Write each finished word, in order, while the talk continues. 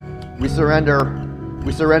We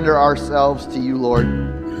surrender ourselves to you, Lord.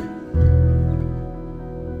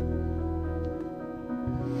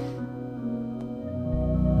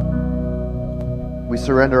 We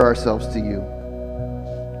surrender ourselves to you.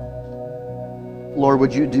 Lord,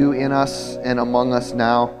 would you do in us and among us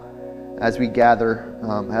now as we gather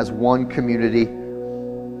as one community,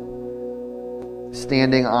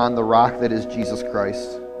 standing on the rock that is Jesus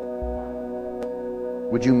Christ.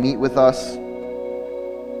 Would you meet with us?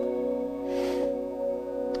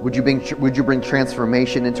 Would you bring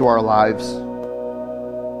transformation into our lives?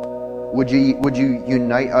 Would you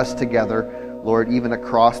unite us together, Lord, even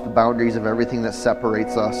across the boundaries of everything that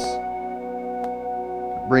separates us?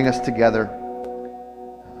 Bring us together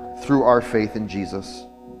through our faith in Jesus.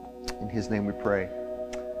 In his name we pray.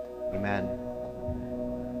 Amen.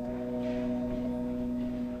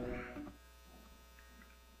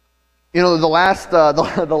 You know, the last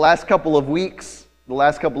couple of weeks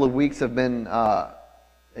have been,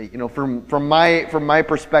 from my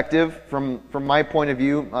perspective, from my point of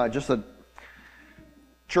view, just a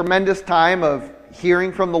tremendous time of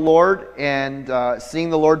hearing from the Lord and seeing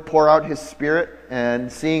the Lord pour out His Spirit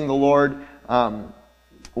and seeing the Lord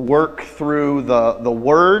work through the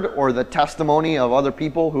Word or the testimony of other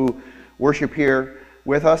people who worship here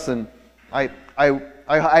with us. And I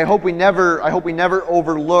hope we never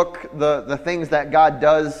overlook the things that God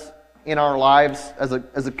does in our lives as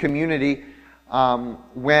a community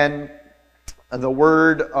when the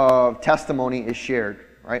word of testimony is shared,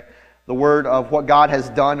 right? The word of what God has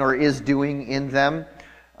done or is doing in them.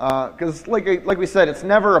 Because like we said, it's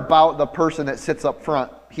never about the person that sits up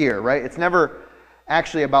front here, right? It's never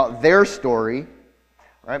actually about their story,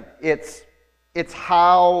 right? It's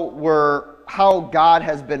how God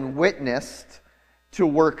has been witnessed to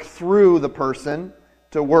work through the person,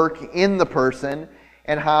 to work in the person,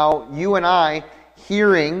 and how you and I,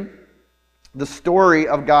 hearing the story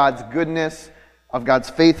of God's goodness, of God's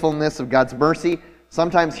faithfulness, of God's mercy,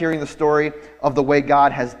 sometimes hearing the story of the way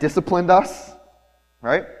God has disciplined us,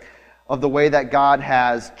 right? Of the way that God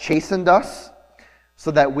has chastened us,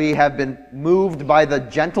 so that we have been moved by the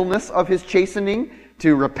gentleness of His chastening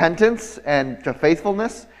to repentance and to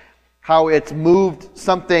faithfulness, how it's moved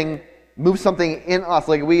something in us,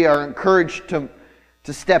 like we are encouraged to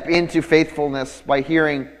step into faithfulness by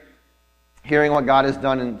hearing what God has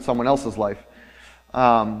done in someone else's life.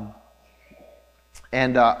 I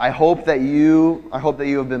hope that you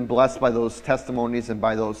have been blessed by those testimonies and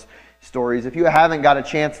by those stories. If you haven't got a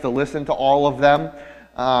chance to listen to all of them,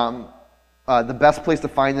 the best place to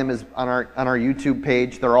find them is on our YouTube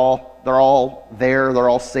page. They're all there. They're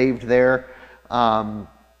all saved there.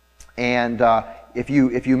 If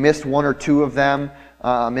you missed one or two of them,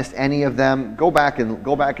 missed any of them, go back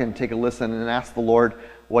and take a listen and ask the Lord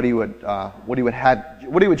what He would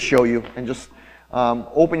show you, and just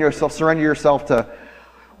open yourself, surrender yourself to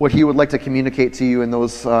what He would like to communicate to you in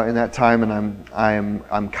that time, and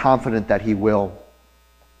I'm confident that He will.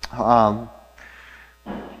 I'll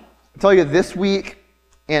tell you, this week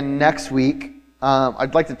and next week,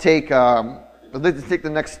 I'd like to take the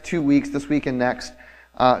next 2 weeks, this week and next,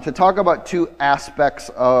 to talk about two aspects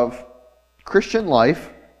of Christian life.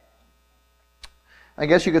 I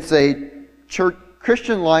guess you could say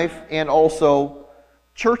Christian life and also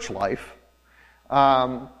church life,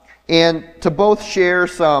 and to both share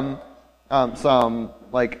some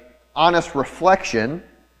like honest reflection,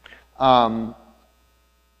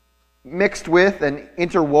 mixed with and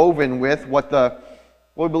interwoven with what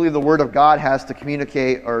we believe the Word of God has to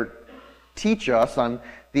communicate or teach us on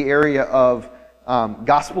the area of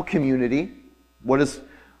gospel community. When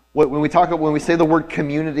we say the word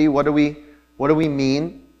community, what do we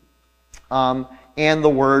mean? And the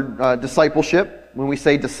word discipleship. When we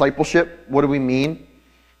say discipleship, what do we mean?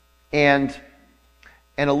 And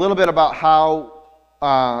a little bit about how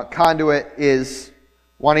Conduit is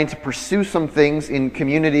wanting to pursue some things in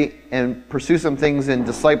community and pursue some things in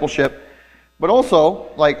discipleship. But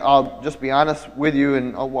also, I'll just be honest with you,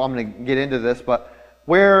 and I'm going to get into this, but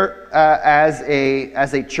where as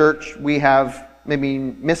a church we have maybe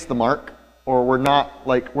missed the mark, or we're not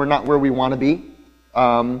where we want to be,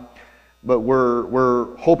 but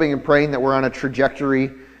we're hoping and praying that we're on a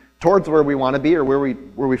trajectory towards where we want to be, or where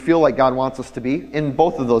we feel like God wants us to be in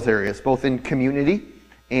both of those areas, both in community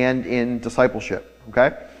and in discipleship.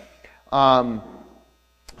 Okay,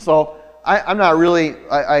 so I'm not really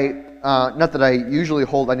not that I usually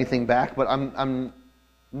hold anything back, but I'm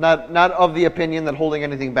not of the opinion that holding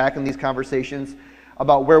anything back in these conversations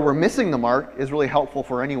about where we're missing the mark is really helpful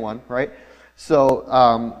for anyone, right?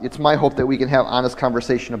 So it's my hope that we can have honest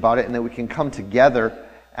conversation about it, and that we can come together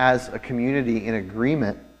as a community in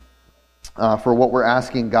agreement for what we're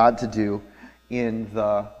asking God to do in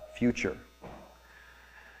the future.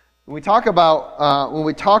 When we talk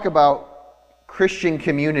about Christian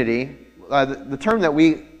community, the term that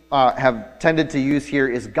we have tended to use here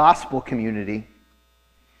is gospel community.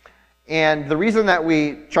 And the reason that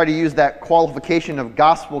we try to use that qualification of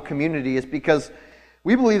gospel community is because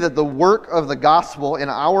we believe that the work of the gospel in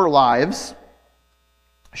our lives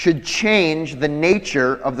should change the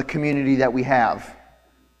nature of the community that we have.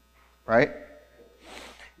 Right?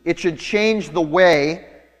 It should change the way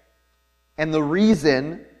and the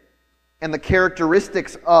reason and the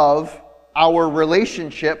characteristics of our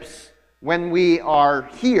relationships when we are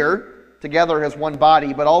here together as one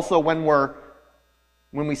body, but also when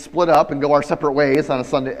we split up and go our separate ways on a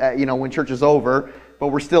Sunday, when church is over, but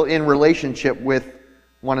we're still in relationship with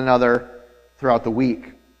one another throughout the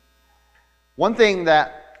week. One thing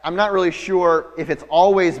that I'm not really sure if it's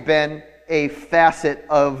always been a facet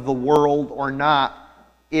of the world or not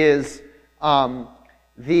is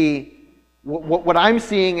what I'm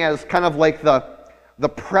seeing as kind of like the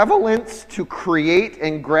prevalence to create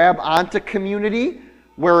and grab onto community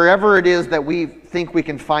wherever it is that we think we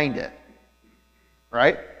can find it.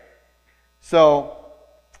 Right? So,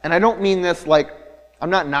 and I don't mean this like, I'm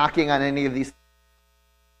not knocking on any of these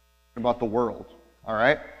about the world. All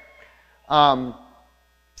right?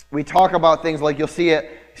 We talk about things like, you'll see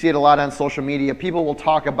it a lot on social media. People will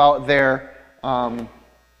talk about their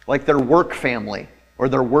work family or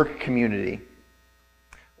their work community,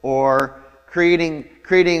 or creating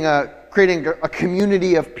a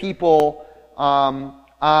community of people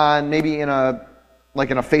on maybe in a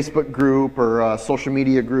Facebook group or a social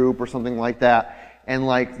media group or something like that, and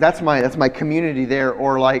like that's my community there,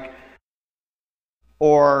 or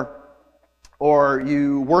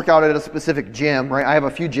you work out at a specific gym, right? I have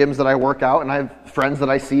a few gyms that I work out, and I have friends that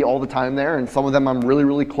I see all the time there, and some of them I'm really,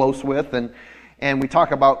 really close with, and we could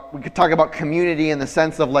talk about community in the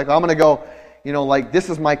sense of like, I'm going to go, these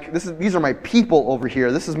are my people over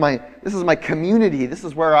here. This is my community. This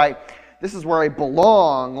is where I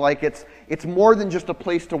belong. Like it's more than just a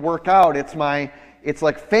place to work out. It's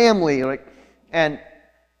like family. And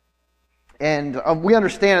we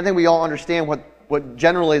understand. I think we all understand what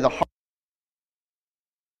generally the heart.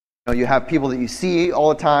 You have people that you see all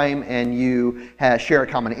the time, and you share a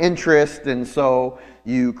common interest, and so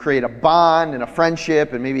you create a bond and a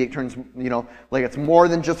friendship, and maybe it turns, like it's more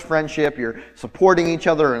than just friendship. You're supporting each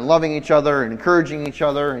other and loving each other and encouraging each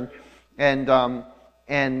other, but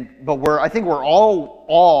I think we're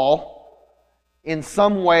all in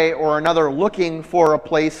some way or another looking for a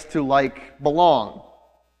place to belong,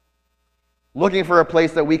 looking for a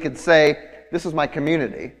place that we could say, this is my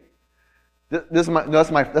community. That's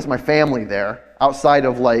my family there, outside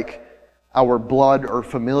of our blood or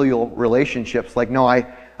familial relationships. That's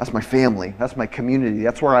my family. That's my community.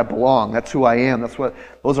 That's where I belong. That's who I am.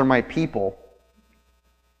 Those are my people.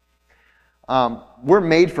 We're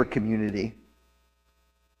made for community.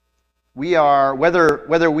 We are,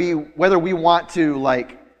 whether we want to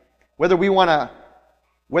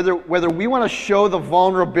show the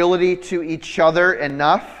vulnerability to each other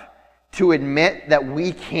enough to admit that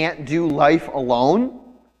we can't do life alone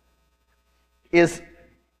is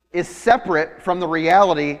separate from the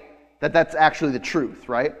reality that that's actually the truth,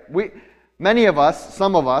 right? Many of us,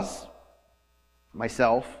 some of us,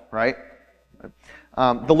 myself, right?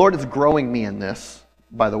 The Lord is growing me in this,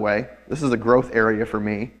 by the way. This is a growth area for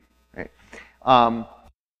me, right?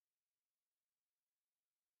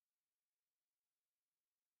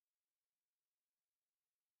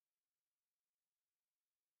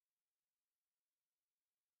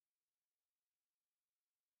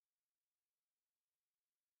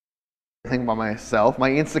 Everything by myself,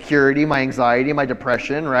 my insecurity, my anxiety, my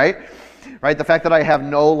depression, right? The fact that I have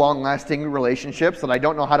no long-lasting relationships, that I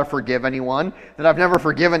don't know how to forgive anyone, that I've never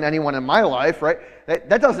forgiven anyone in my life, right?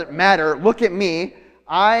 That doesn't matter. Look at me.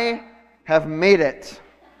 I have made it.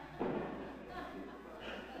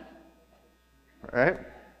 Right?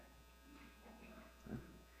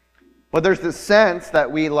 But there's this sense that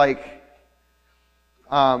we so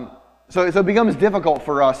it becomes difficult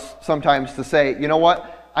for us sometimes to say, you know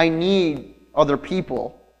what? I need other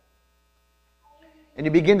people. And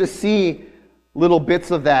you begin to see little bits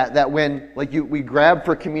of that when we grab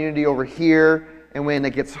for community over here, and when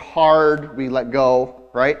it gets hard, we let go,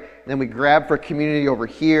 right? And then we grab for community over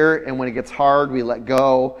here, and when it gets hard, we let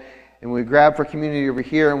go. And when we grab for community over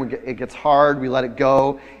here, and when it gets hard, we let it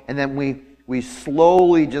go. And then we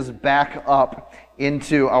slowly just back up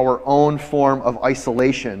into our own form of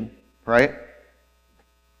isolation, right?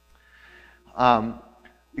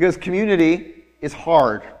 Because community is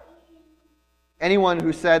hard. anyone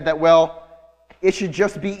who said that, well, it should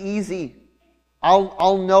just be easy.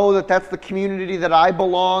 I'll know that that's the community that I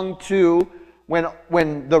belong to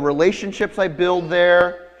when the relationships I build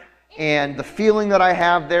there and the feeling that I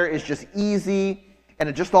have there is just easy and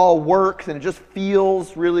it just all works and it just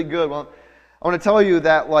feels really good. Well, I want to tell you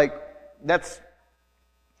that that's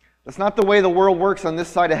not the way the world works on this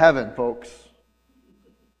side of heaven, folks.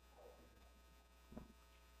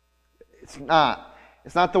 It's not.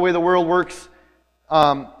 It's not the way the world works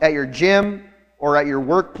at your gym or at your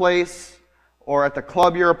workplace or at the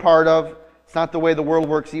club you're a part of. It's not the way the world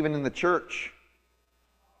works even in the church.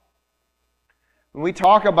 When we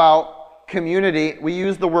talk about community, we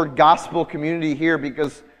use the word gospel community here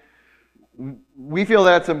because we feel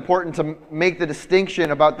that it's important to make the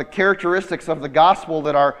distinction about the characteristics of the gospel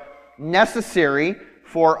that are necessary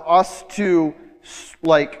for us to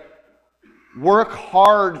work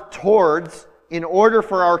hard towards in order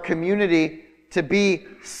for our community to be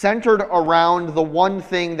centered around the one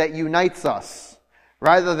thing that unites us,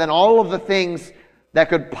 rather than all of the things that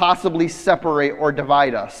could possibly separate or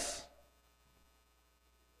divide us.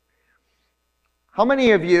 How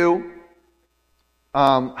many of you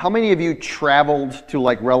traveled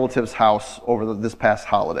to relatives' house over this past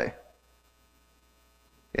holiday?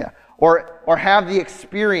 Yeah. Or have the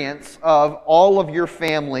experience of all of your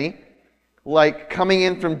family coming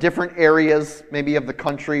in from different areas, maybe of the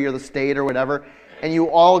country or the state or whatever, and you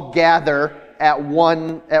all gather at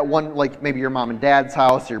one maybe your mom and dad's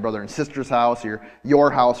house or your brother and sister's house or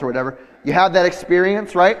your house or whatever. You have that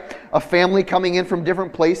experience, right? A family coming in from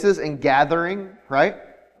different places and gathering, right?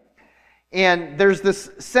 And there's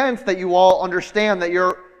this sense that you all understand that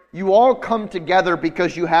you all come together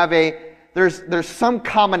because you have there's some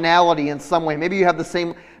commonality in some way. Maybe you have the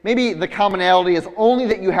same, maybe the commonality is only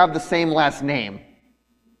that you have the same last name.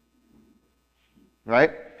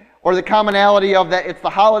 Right? Or the commonality of that it's the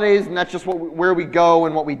holidays and that's just where we go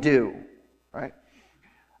and what we do. Right?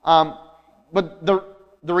 But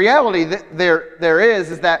the reality that there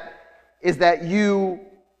is that you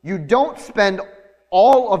don't spend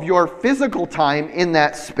all of your physical time in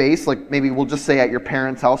that space, maybe we'll just say at your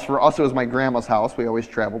parents' house. For us, it was my grandma's house we always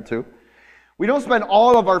traveled to. We don't spend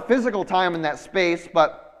all of our physical time in that space,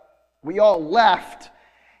 but we all left.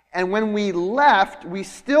 And when we left, we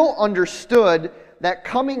still understood that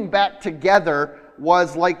coming back together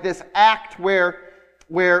was like this act where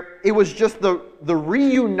it was just the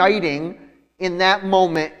reuniting in that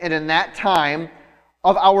moment and in that time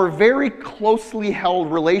of our very closely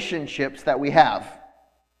held relationships that we have.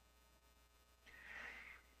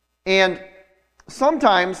 And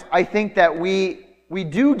sometimes I think that we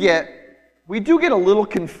do get a little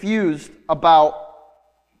confused about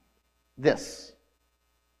this.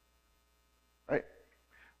 Right?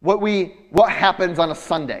 What happens on a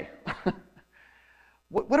Sunday?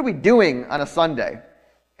 What are we doing on a Sunday?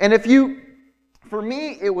 And for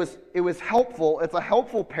me, it was helpful. It's a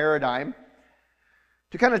helpful paradigm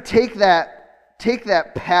to kind of take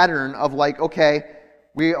that pattern of okay,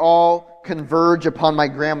 we all converge upon my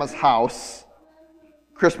grandma's house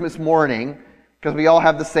Christmas morning because we all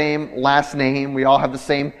have the same last name, we all have the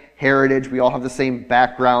same heritage, we all have the same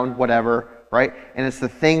background, whatever, right? And it's the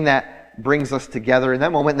thing that brings us together in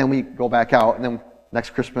that moment, and then we go back out, and then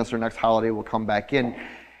next Christmas or next holiday we'll come back in.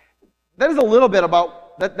 That's a little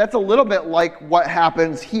bit like what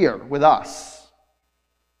happens here with us.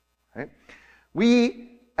 Right?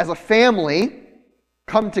 We, as a family,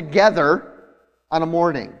 come together on a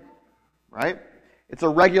morning, right? It's a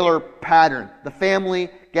regular pattern. The family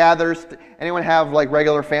gathers. Anyone have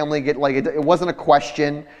regular family? It wasn't a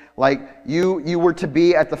question. You were to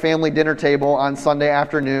be at the family dinner table on Sunday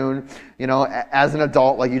afternoon, as an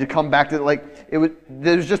adult. You to come back to it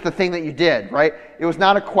was just the thing that you did, right? It was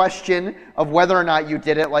not a question of whether or not you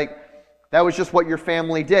did it. That was just what your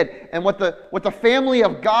family did. And what the family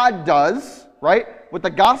of God does, right? What the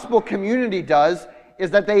gospel community does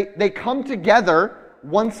is that they come together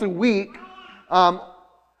once a week.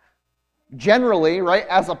 Generally, right,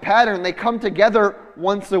 as a pattern, they come together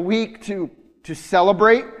once a week to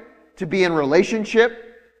celebrate, to be in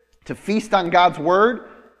relationship, to feast on God's word,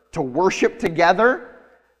 to worship together,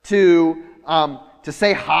 to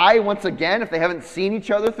say hi once again if they haven't seen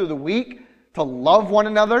each other through the week, to love one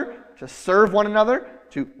another, to serve one another,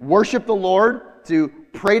 to worship the Lord, to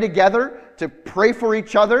pray together, to pray for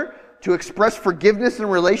each other, to express forgiveness in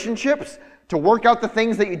relationships, to work out the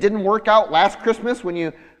things that you didn't work out last Christmas when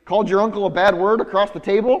you called your uncle a bad word across the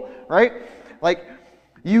table, right?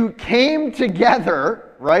 You came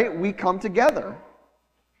together, right? We come together.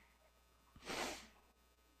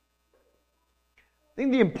 I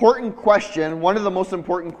think the important question, one of the most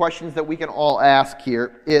important questions that we can all ask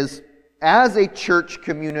here is, as a church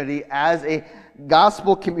community, as a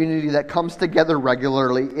gospel community that comes together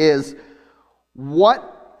regularly, is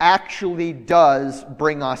what actually does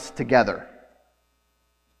bring us together?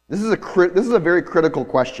 This is a very critical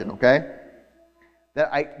question, okay?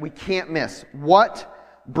 That we can't miss. What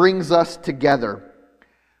brings us together?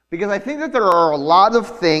 Because I think that there are a lot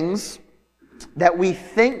of things that we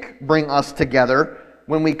think bring us together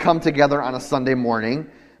when we come together on a Sunday morning,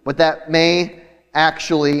 but that may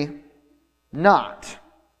actually not.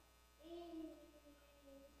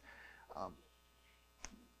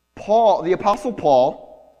 The Apostle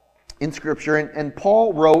Paul in Scripture, and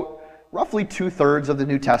Paul wrote roughly 2/3 of the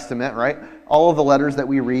New Testament, right? All of the letters that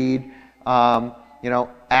we read,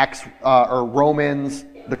 Acts or Romans,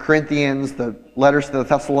 the Corinthians, the letters to the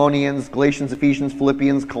Thessalonians, Galatians, Ephesians,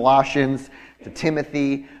 Philippians, Colossians, to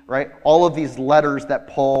Timothy, right? All of these letters that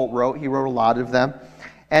Paul wrote, he wrote a lot of them.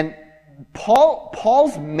 And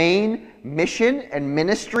Paul's main mission and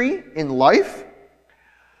ministry in life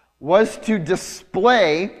was to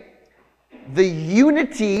display the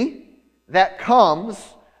unity that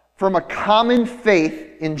comes from a common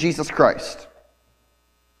faith in Jesus Christ.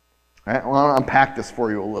 All right, I want to unpack this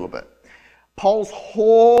for you a little bit.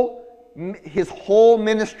 His whole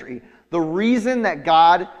ministry, the reason that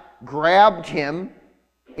God grabbed him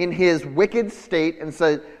in his wicked state and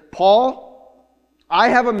said, Paul, I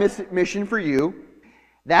have a mission for you.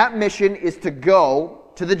 That mission is to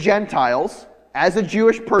go to the Gentiles as a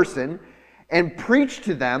Jewish person and preach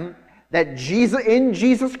to them that in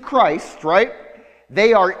Jesus Christ, right,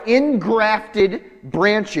 they are engrafted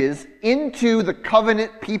branches into the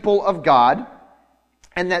covenant people of God,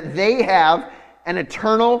 and that they have an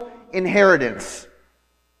eternal inheritance.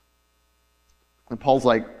 And Paul's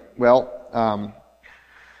like, well,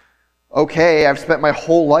 okay, I've spent my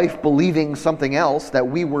whole life believing something else, that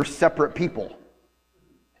we were separate people.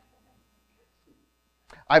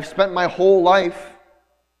 I've spent my whole life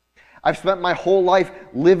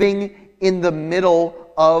living in the middle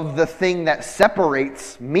of the thing that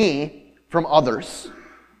separates me from others.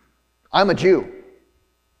 I'm a Jew.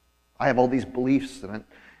 I have all these beliefs, and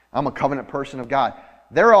I'm a covenant person of God.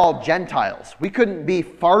 They're all Gentiles. We couldn't be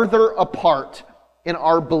farther apart in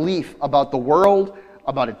our belief about the world,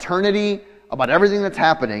 about eternity, about everything that's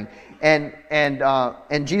happening. And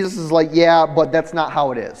Jesus is like, yeah, but that's not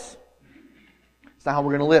how it is. It's not how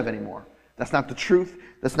we're going to live anymore. That's not the truth.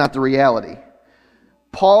 That's not the reality.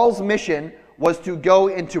 Paul's mission was to go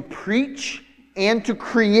and to preach and to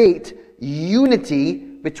create unity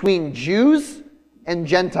between Jews and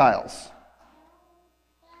Gentiles.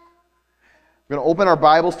 We're going to open our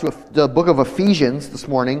Bibles to the book of Ephesians this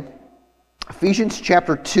morning. Ephesians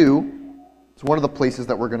chapter 2 is one of the places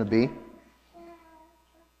that we're going to be.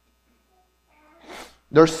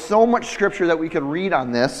 There's so much scripture that we could read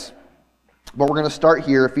on this, but we're going to start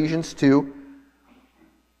here, Ephesians 2.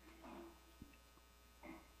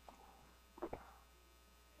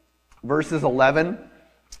 Verses 11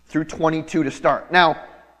 through 22 to start. Now,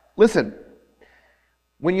 listen.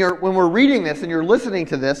 When we're reading this and you're listening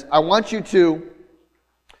to this, I want you to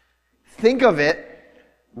think of it,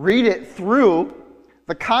 read it through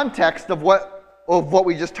the context of what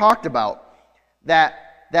we just talked about.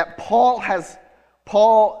 That Paul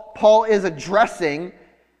is addressing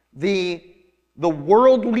the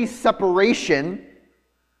worldly separation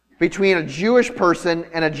between a Jewish person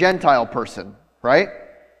and a Gentile person, right?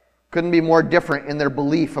 Couldn't be more different in their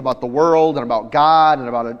belief about the world and about God and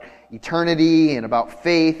about eternity and about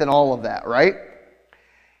faith and all of that, right?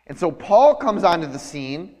 And so Paul comes onto the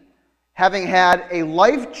scene having had a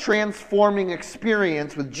life-transforming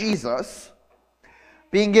experience with Jesus,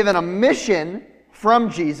 being given a mission from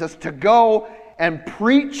Jesus to go and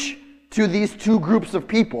preach to these two groups of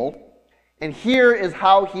people. And here is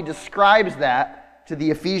how he describes that to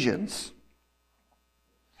the Ephesians.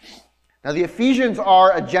 Now, the Ephesians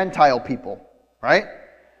are a Gentile people, right?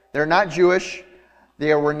 They're not Jewish.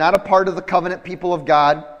 They were not a part of the covenant people of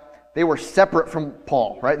God. They were separate from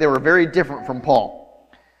Paul, right? They were very different from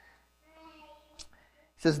Paul.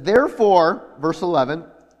 He says, therefore, verse 11,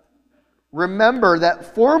 remember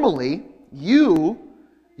that formerly you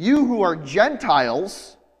who are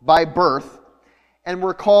Gentiles by birth and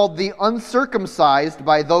were called the uncircumcised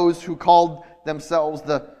by those who called themselves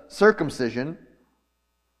the circumcision,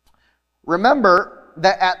 remember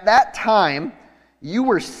that at that time you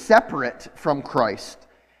were separate from Christ,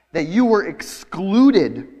 that you were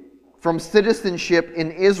excluded from citizenship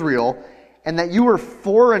in Israel, and that you were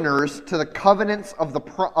foreigners to the covenants of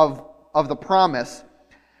the promise,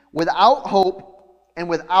 without hope and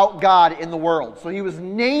without God in the world. So he was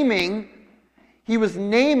naming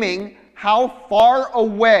how far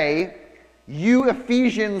away you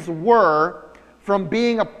Ephesians were from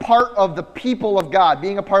being a part of the people of God,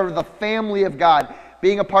 being a part of the family of God,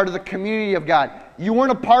 being a part of the community of God. You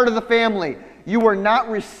weren't a part of the family. You were not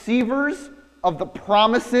receivers of the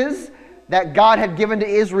promises that God had given to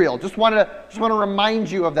Israel. Just want to remind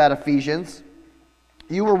you of that, Ephesians.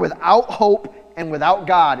 You were without hope and without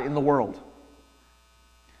God in the world.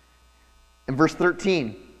 In verse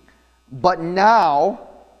 13, but now,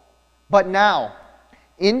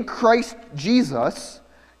 in Christ Jesus,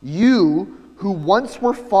 you who once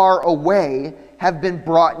were far away have been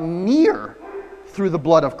brought near through the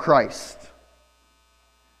blood of Christ.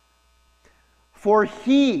 For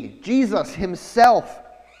he, Jesus himself,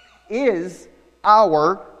 is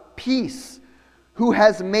our peace, who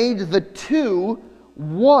has made the two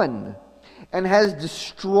one, and has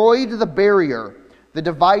destroyed the barrier, the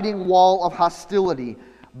dividing wall of hostility,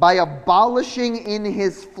 by abolishing in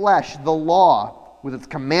his flesh the law with its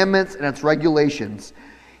commandments and its regulations.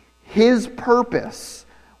 His purpose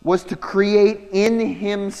was to create in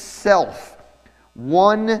himself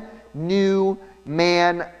one new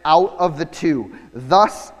man out of the two,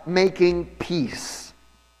 thus making peace.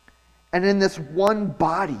 And in this one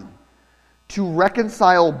body, to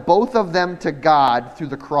reconcile both of them to God through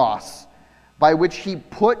the cross, by which he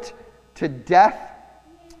put to death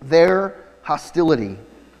their hostility.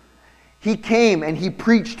 He came and he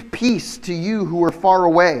preached peace to you who were far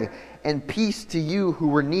away, and peace to you who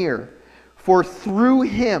were near. For through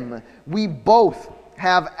him we both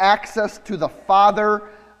have access to the Father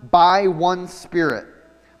by one Spirit.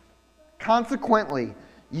 Consequently,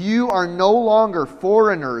 you are no longer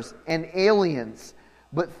foreigners and aliens,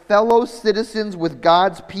 but fellow citizens with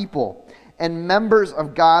God's people and members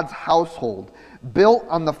of God's household, built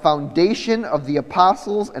on the foundation of the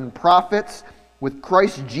apostles and prophets, with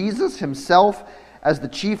Christ Jesus himself as the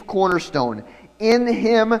chief cornerstone. In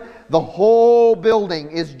him the whole building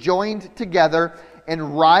is joined together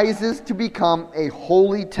and rises to become a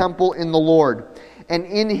holy temple in the Lord. And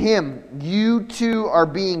in him you too are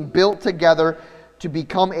being built together to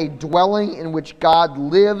become a dwelling in which God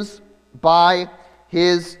lives by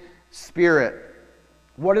his Spirit.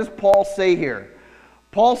 What does Paul say here?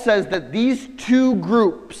 Paul says that these two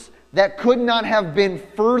groups that could not have been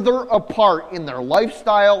further apart in their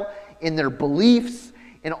lifestyle, in their beliefs,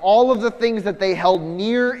 in all of the things that they held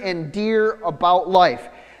near and dear about life,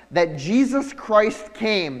 that Jesus Christ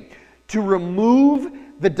came to remove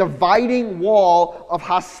the dividing wall of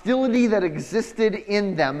hostility that existed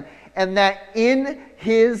in them, and that in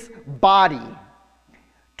his body,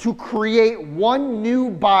 to create one new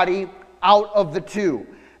body out of the two.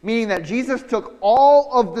 Meaning that Jesus took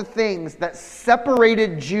all of the things that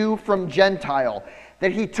separated Jew from Gentile,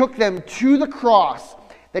 that he took them to the cross,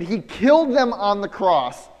 that he killed them on the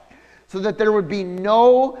cross, so that there would be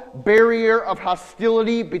no barrier of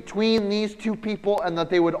hostility between these two people, and that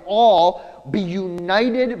they would all be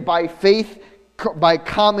united by faith, by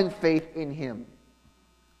common faith in him.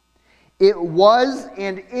 It was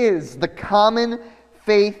and is the common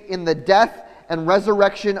faith in the death and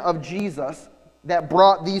resurrection of Jesus that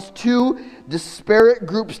brought these two disparate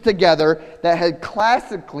groups together that had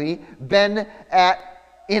classically been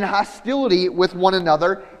in hostility with one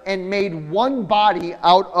another, and made one body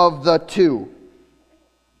out of the two.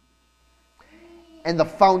 And the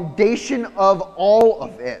foundation of all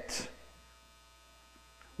of it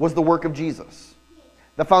was the work of Jesus.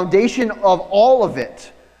 The foundation of all of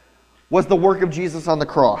it was the work of Jesus on the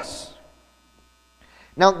cross.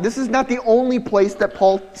 Now, this is not the only place that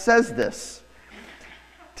Paul says this.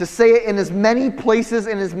 To say it in as many places,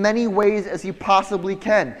 in as many ways as he possibly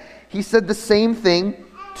can. He said the same thing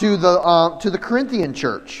to the Corinthian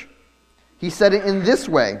church. He said it in this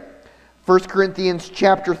way. 1 Corinthians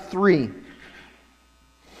chapter 3,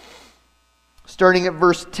 starting at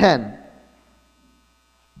verse 10.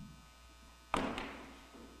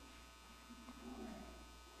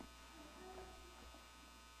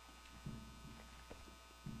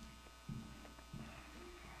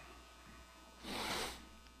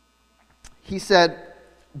 He said,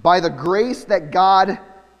 "By the grace that God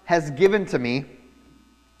has given to me,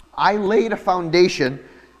 I laid a foundation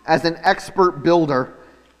as an expert builder,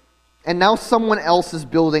 and now someone else is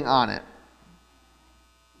building on it."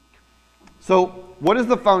 So, what is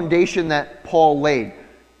the foundation that Paul laid?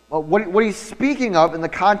 Well, what he's speaking of in the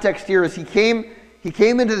context here is he came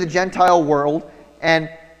into the Gentile world and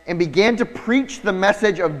began to preach the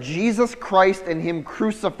message of Jesus Christ and him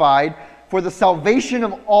crucified for the salvation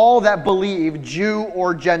of all that believe, Jew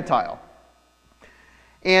or Gentile.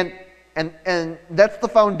 And And that's the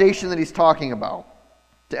foundation that he's talking about.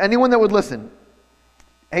 To anyone that would listen,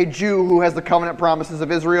 a Jew who has the covenant promises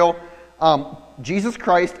of Israel, Jesus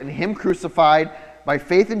Christ and him crucified, by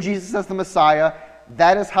faith in Jesus as the Messiah,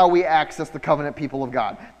 that is how we access the covenant people of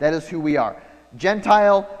God. That is who we are.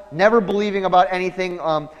 Gentile, never believing about anything,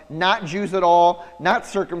 not Jews at all, not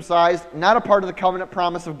circumcised, not a part of the covenant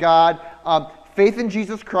promise of God, faith in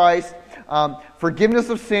Jesus Christ, forgiveness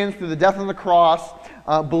of sins through the death on the cross,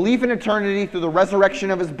 belief in eternity through the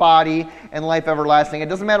resurrection of his body, and life everlasting. It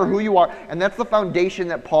doesn't matter who you are. And that's the foundation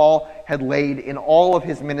that Paul had laid in all of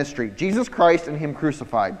his ministry. Jesus Christ and him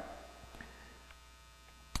crucified.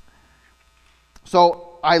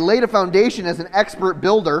 So I laid a foundation as an expert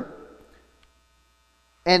builder,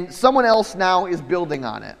 and someone else now is building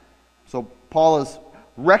on it. So Paul is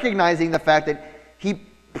recognizing the fact that he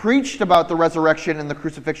preached about the resurrection and the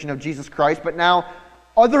crucifixion of Jesus Christ, but now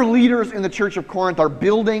other leaders in the church of Corinth are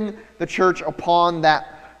building the church upon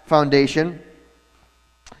that foundation.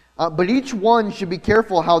 But each one should be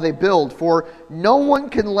careful how they build, for no one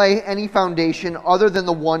can lay any foundation other than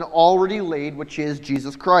the one already laid, which is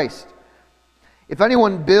Jesus Christ. If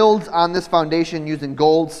anyone builds on this foundation using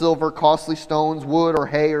gold, silver, costly stones, wood, or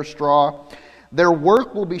hay, or straw, their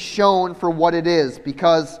work will be shown for what it is,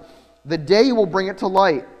 because the day will bring it to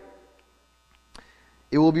light.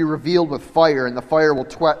 It will be revealed with fire, and the fire will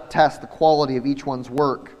test the quality of each one's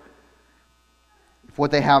work. If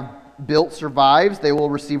what they have built survives, they will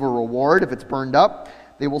receive a reward. If it's burned up,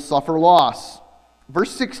 they will suffer loss.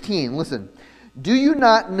 Verse 16, listen. Do you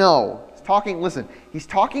not know? He's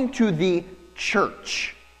talking to the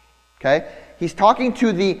church. Okay? He's talking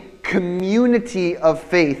to the community of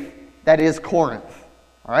faith that is Corinth.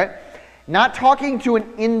 All right? Not talking to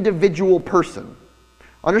an individual person.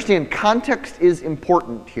 Understand, context is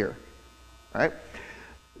important here. Right?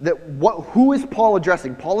 Who is Paul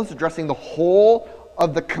addressing? Paul is addressing the whole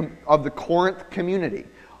of the Corinth community.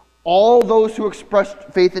 All those who expressed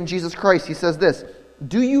faith in Jesus Christ. He says this,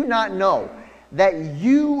 do you not know that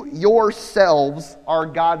you yourselves are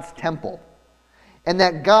God's temple, and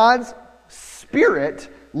that God's Spirit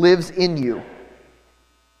lives in you?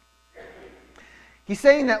 He's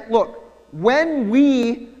saying that, look, when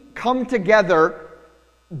we come together,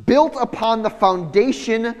 built upon the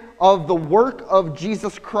foundation of the work of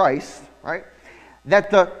Jesus Christ, right, that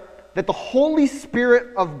the Holy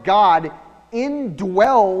Spirit of God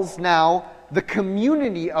indwells now the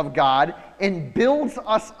community of God and builds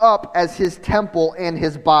us up as his temple and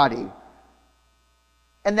his body.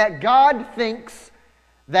 And that God thinks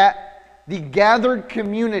that the gathered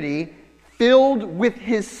community filled with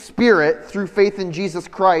his Spirit through faith in Jesus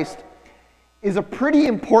Christ is a pretty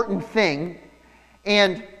important thing.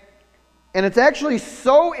 And it's actually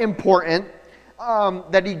so important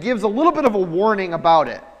that he gives a little bit of a warning about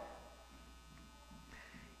it.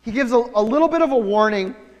 He gives a little bit of a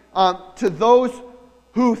warning to those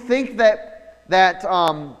who think that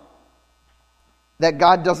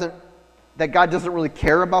God doesn't really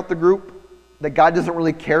care about the group, that God doesn't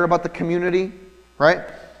really care about the community, right?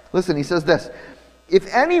 Listen, he says this,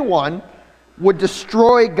 if anyone would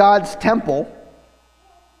destroy God's temple,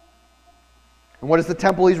 and what is the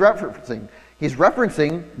temple he's referencing? He's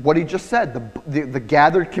referencing what he just said, the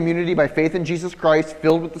gathered community by faith in Jesus Christ,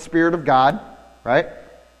 filled with the Spirit of God, right?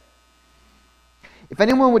 If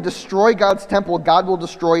anyone would destroy God's temple, God will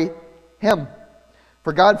destroy him.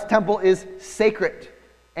 For God's temple is sacred,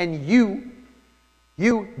 and you,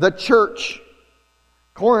 the church,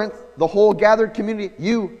 Corinth, the whole gathered community,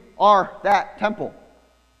 you are that temple.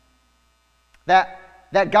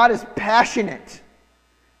 That God is passionate.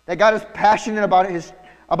 That God is passionate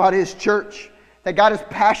about his church. That God is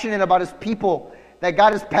passionate about his people. That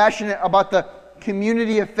God is passionate about the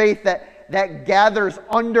community of faith that gathers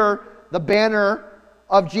under the banner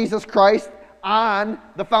of Jesus Christ, on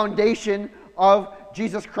the foundation of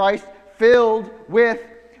Jesus Christ, filled with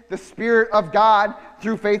the Spirit of God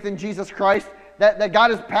through faith in Jesus Christ. That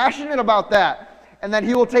God is passionate about that, and that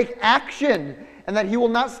he will take action, and that he will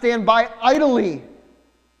not stand by idly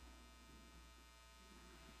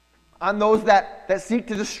on those that seek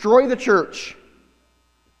to destroy the church.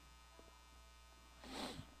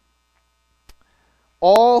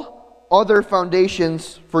 All other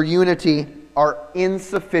foundations for unity are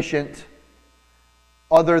insufficient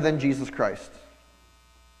other than Jesus Christ.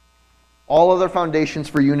 All other foundations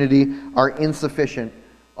for unity are insufficient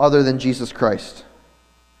other than Jesus Christ.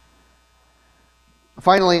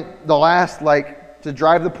 Finally, the last, to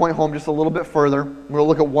drive the point home just a little bit further, we're going to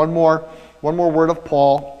look at one more word of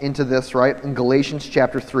Paul into this, right? In Galatians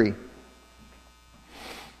chapter 3.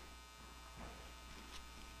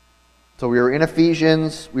 So we were in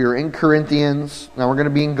Ephesians, we were in Corinthians, now we're going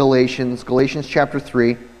to be in Galatians, Galatians chapter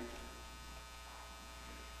 3.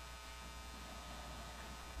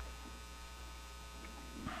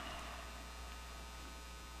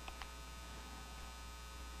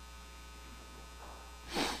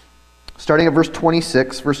 Starting at verse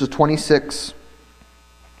 26, verses 26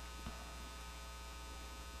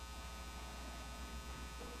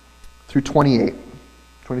 through 28.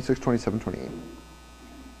 26, 27, 28.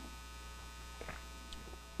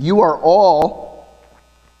 You are all,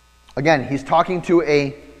 again, he's talking to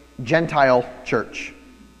a Gentile church,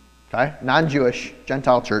 okay? Non-Jewish,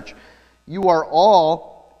 Gentile church. You are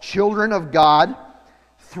all children of God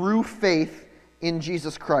through faith in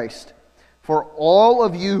Jesus Christ. For all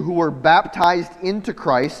of you who were baptized into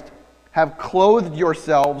Christ have clothed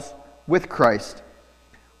yourselves with Christ.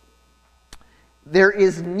 There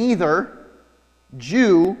is neither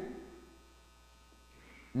Jew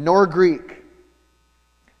nor Greek.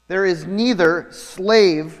 There is neither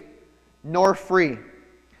slave nor free.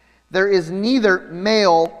 There is neither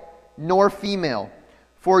male nor female.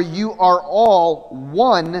 For you are all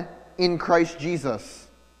one in Christ Jesus.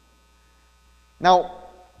 Now,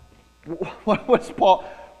 what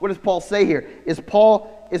does Paul say here? Is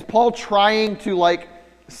Paul trying to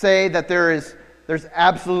say that there's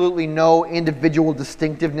absolutely no individual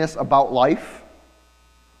distinctiveness about life?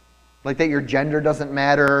 Like that your gender doesn't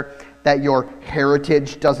matter, that your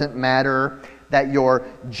heritage doesn't matter, that your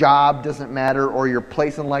job doesn't matter, or your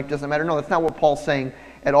place in life doesn't matter? No, that's not what Paul's saying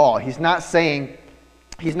at all. He's not saying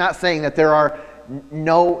that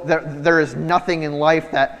there is nothing in life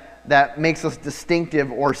that makes us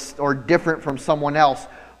distinctive or different from someone else.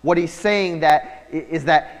 What he's saying is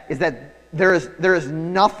that there is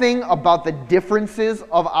nothing about the differences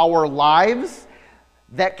of our lives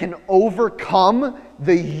that can overcome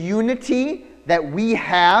the unity that we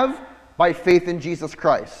have by faith in Jesus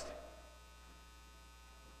Christ.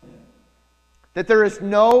 That there is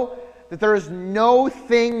no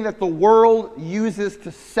thing that the world uses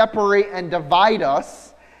to separate and divide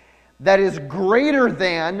us that is greater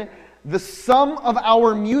than the sum of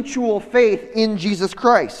our mutual faith in Jesus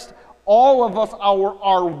Christ. All of us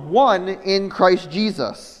are one in Christ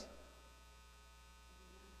Jesus.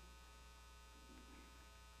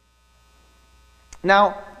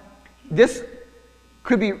 Now, this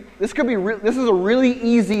is a really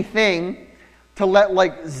easy thing to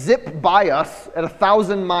let zip by us at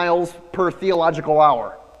 1,000 miles per theological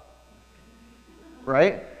hour.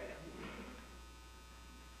 Right?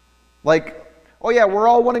 Oh yeah, we're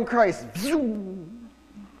all one in Christ.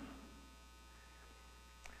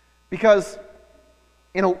 Because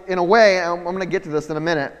in a way, I'm going to get to this in a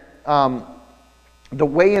minute, the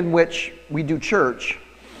way in which we do church,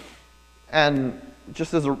 and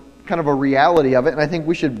just as a kind of a reality of it, and I think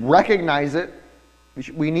we should recognize it.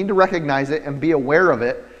 We need to recognize it and be aware of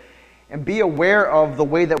it, and be aware of the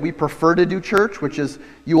way that we prefer to do church, which is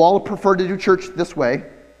you all prefer to do church this way,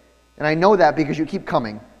 and I know that because you keep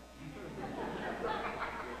coming.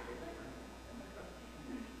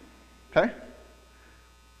 Okay?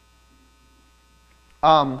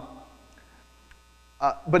 But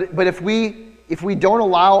if we don't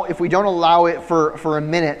allow it for a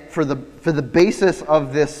minute for the basis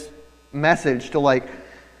of this message to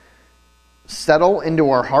settle into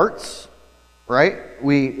our hearts, right?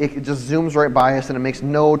 It just zooms right by us and it makes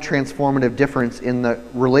no transformative difference in the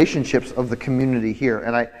relationships of the community here.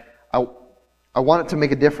 And I want it to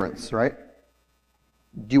make a difference, right?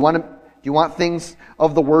 Do you want things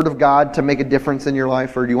of the Word of God to make a difference in your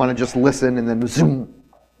life, or do you want to just listen and then zoom?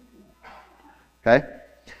 Okay?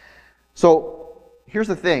 So, here's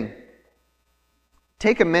the thing.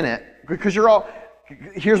 Take a minute, because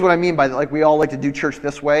here's what I mean by that, we all like to do church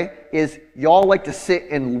this way, is you all like to sit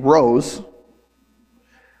in rows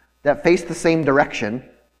that face the same direction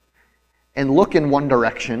and look in one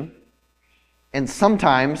direction, and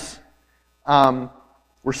sometimes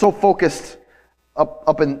we're so focused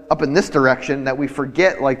up in this direction that we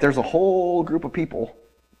forget there's a whole group of people,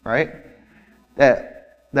 right,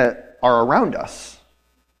 that are around us,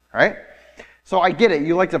 right? So I get it.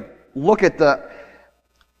 You like to look at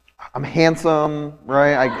I'm handsome,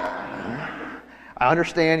 right? I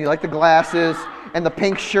understand. You like the glasses and the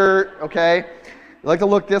pink shirt, okay? You like to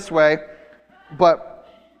look this way, but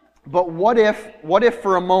what if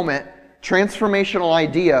for a moment, transformational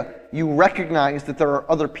idea, you recognize that there are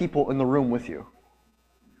other people in the room with you?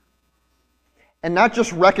 And not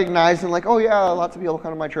just recognizing oh yeah, lots of people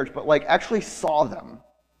come to my church, but actually saw them.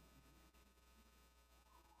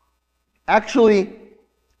 Actually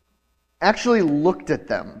looked at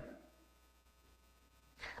them.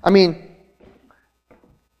 I mean,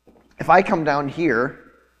 if I come down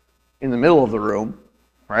here in the middle of the room,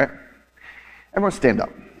 right? Everyone stand up.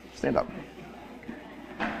 Stand up.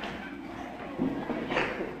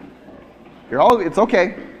 It's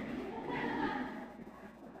okay.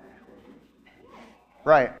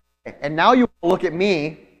 Right. And now you look at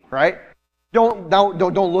me, right? Don't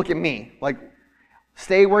look at me. Like,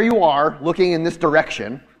 stay where you are, looking in this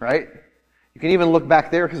direction, right? You can even look back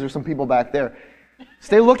there because there's some people back there.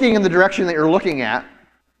 Stay looking in the direction that you're looking at,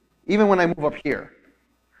 even when I move up here,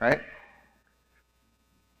 right?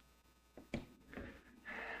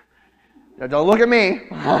 Now, don't look at me.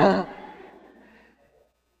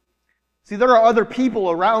 See, there are other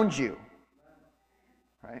people around you,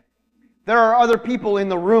 right? There are other people in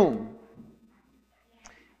the room.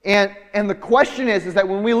 And the question is that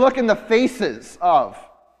when we look in the faces of,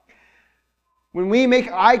 when we make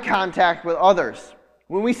eye contact with others,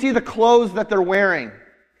 when we see the clothes that they're wearing,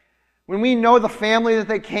 when we know the family that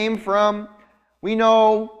they came from, we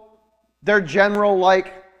know their general,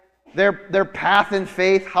 their path in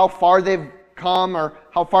faith, how far they've come or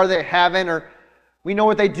how far they haven't, or we know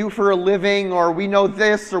what they do for a living, or we know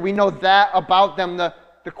this or we know that about them. The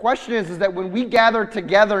question is that when we gather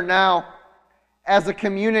together now as a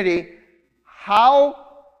community,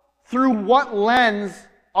 through what lens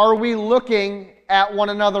are we looking at one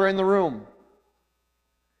another in the room?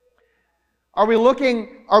 Are we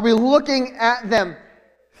looking at them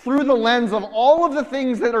through the lens of all of the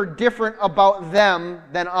things that are different about them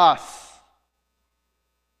than us?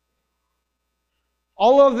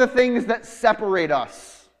 All of the things that separate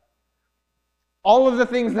us. All of the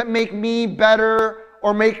things that make me better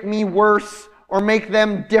or make me worse or make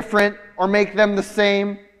them different or make them the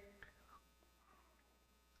same?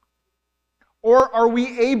 Or are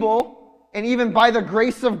we able, and even by the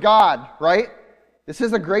grace of God, right? This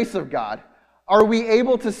is a grace of God. Are we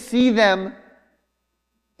able to see them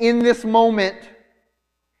in this moment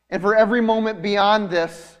and for every moment beyond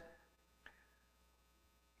this,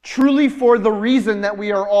 truly for the reason that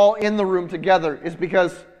we are all in the room together is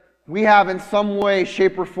because we have in some way,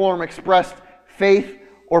 shape, or form expressed faith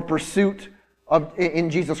or pursuit in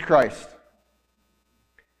Jesus Christ?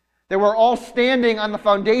 That we're all standing on the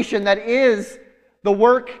foundation that is the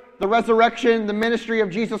work, the resurrection, the ministry of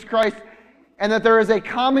Jesus Christ, and that there is a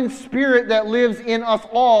common spirit that lives in us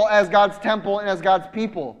all as God's temple and as God's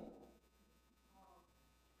people.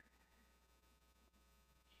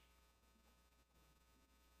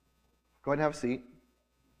 Go ahead and have a seat.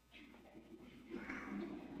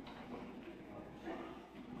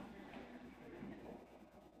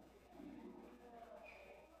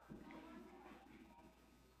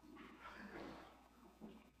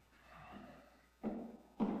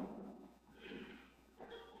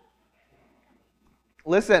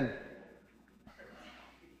 Listen,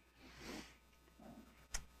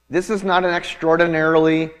 this is not an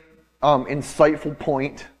extraordinarily insightful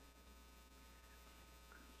point,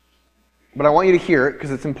 but I want you to hear it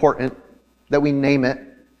because it's important that we name it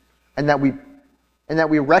and that we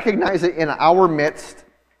recognize it in our midst,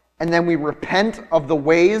 and then we repent of the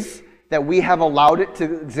ways that we have allowed it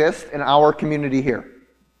to exist in our community here.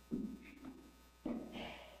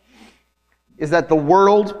 Is that the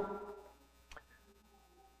world,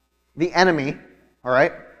 the enemy, all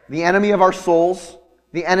right? The enemy of our souls,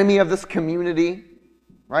 the enemy of this community,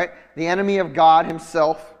 right? The enemy of God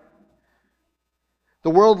himself. The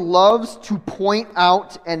world loves to point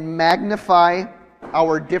out and magnify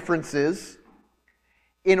our differences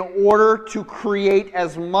in order to create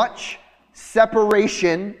as much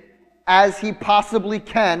separation as he possibly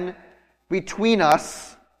can between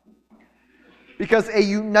us, because a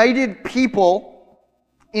united people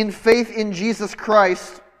in faith in Jesus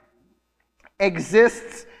Christ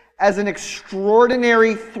exists as an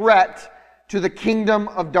extraordinary threat to the kingdom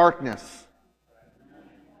of darkness.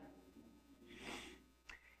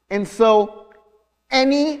 And so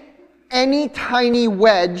any tiny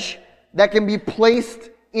wedge that can be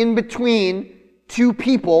placed in between two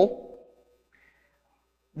people,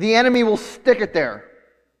 the enemy will stick it there.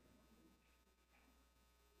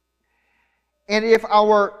 And if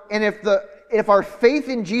our faith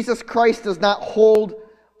in Jesus Christ does not hold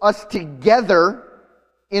us together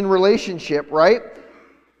in relationship, right?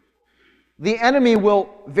 The enemy will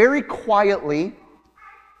very quietly,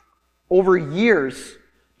 over years,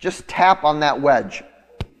 just tap on that wedge.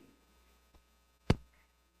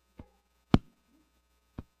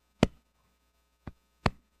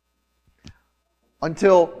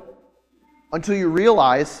 Until you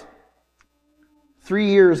realize 3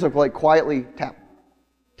 years of quietly tap,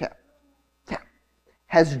 tap, tap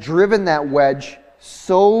has driven that wedge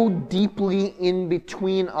so deeply in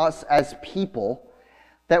between us as people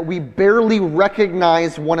that we barely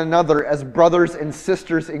recognize one another as brothers and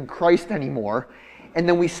sisters in Christ anymore, and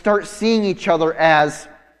then we start seeing each other as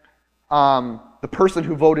the person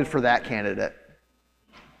who voted for that candidate.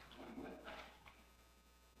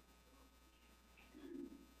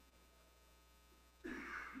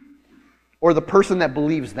 Or the person that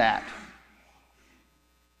believes that.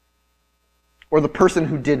 Or the person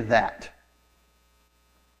who did that.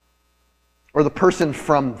 Or the person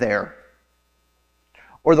from there.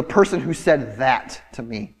 Or the person who said that to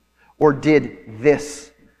me. Or did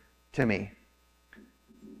this to me.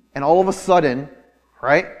 And all of a sudden,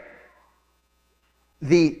 right,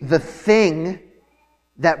 the thing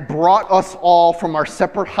that brought us all from our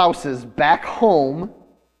separate houses back home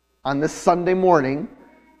on this Sunday morning,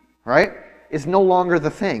 right, is no longer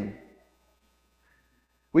the thing.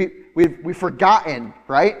 We've forgotten,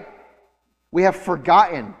 right? We have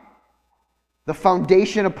forgotten the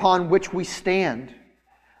foundation upon which we stand,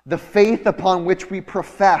 the faith upon which we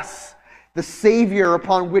profess, the Savior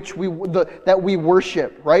upon which that we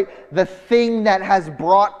worship, right? The thing that has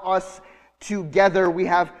brought us together. We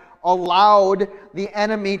have allowed the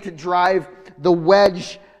enemy to drive the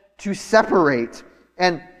wedge to separate.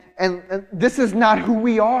 And this is not who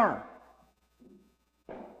we are.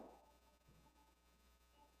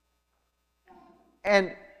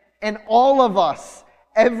 And all of us,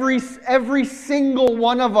 every single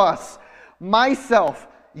one of us, myself,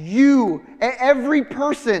 you, every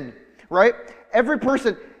person, right? Every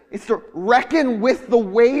person is to reckon with the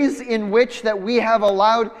ways in which that we have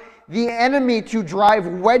allowed the enemy to drive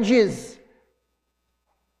wedges.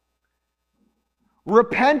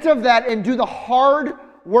 Repent of that and do the hard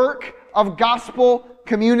work of gospel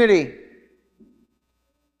community.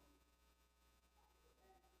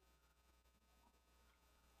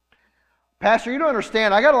 Pastor, you don't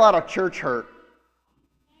understand. I got a lot of church hurt.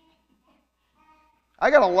 I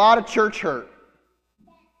got a lot of church hurt.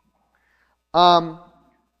 I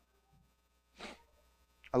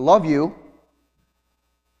love you.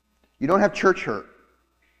 You don't have church hurt.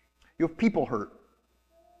 You have people hurt.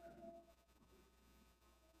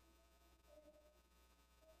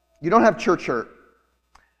 You don't have church hurt.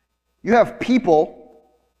 You have people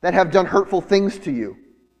that have done hurtful things to you.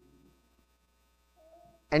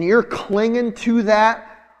 And you're clinging to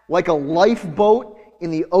that like a lifeboat in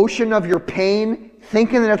the ocean of your pain,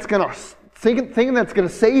 thinking that it's going to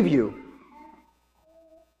save you.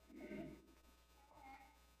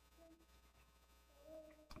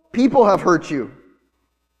 People have hurt you.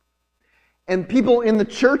 And people in the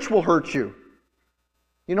church will hurt you.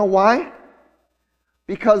 You know why?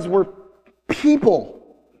 Because we're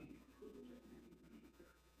people.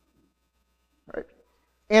 Right?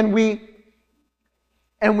 And we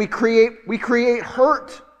create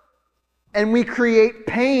hurt. And we create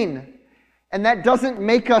pain. And that doesn't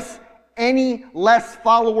make us any less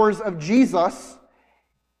followers of Jesus.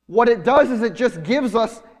 What it does is it just gives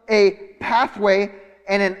us a pathway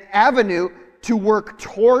and an avenue to work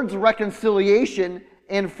towards reconciliation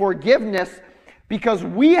and forgiveness because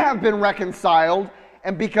we have been reconciled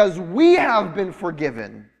and because we have been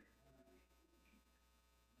forgiven.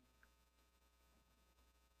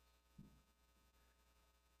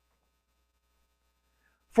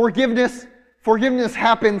 Forgiveness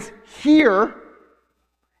happens here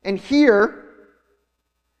and here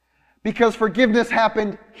because forgiveness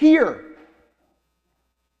happened here.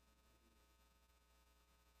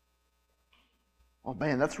 Oh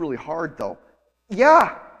man, that's really hard though.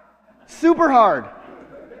 Yeah, super hard.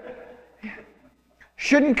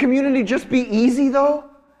 Shouldn't community just be easy though?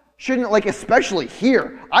 Shouldn't, especially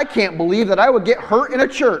here. I can't believe that I would get hurt in a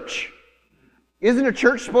church. Isn't a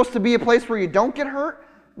church supposed to be a place where you don't get hurt?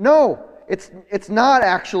 No, it's not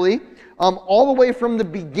actually. All the way from the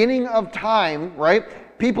beginning of time,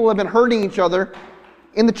 right? People have been hurting each other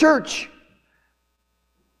in the church.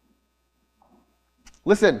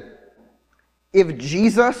 Listen, if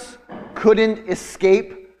Jesus couldn't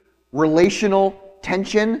escape relational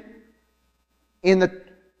tension in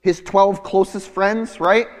his 12 closest friends,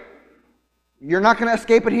 right? You're not going to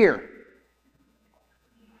escape it here.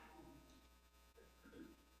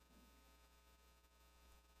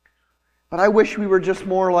 But I wish we were just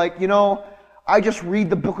more like, I just read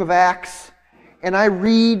the book of Acts and I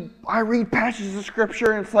read passages of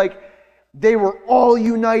Scripture and it's like they were all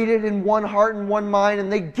united in one heart and one mind and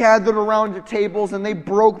they gathered around the tables and they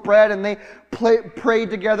broke bread and they prayed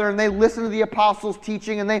together and they listened to the apostles'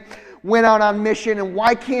 teaching and they went out on mission. And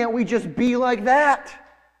why can't we just be like that?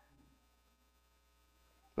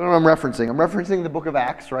 I don't know what I'm referencing. I'm referencing the book of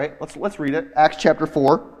Acts, right? Let's read it. Acts chapter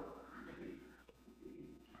 4.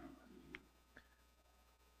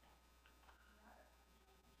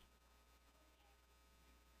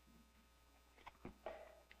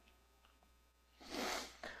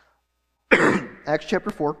 Acts chapter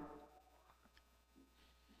 4.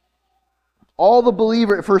 All the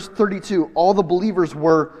believers, verse 32, all the believers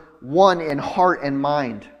were one in heart and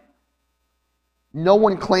mind. No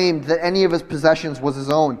one claimed that any of his possessions was his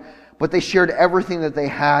own, but they shared everything that they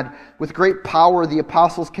had. With great power, the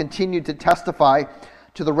apostles continued to testify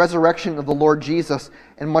to the resurrection of the Lord Jesus,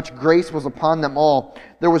 and much grace was upon them all.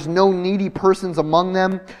 There was no needy persons among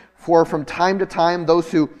them, for from time to time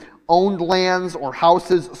those who owned lands or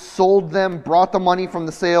houses sold them, brought the money from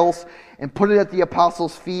the sales, and put it at the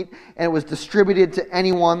apostles' feet, and it was distributed to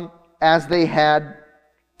anyone as they had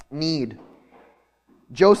need.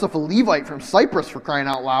 Joseph, a Levite from Cyprus, for crying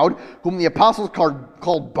out loud, whom the apostles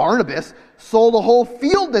called Barnabas, sold a whole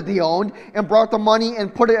field that he owned and brought the money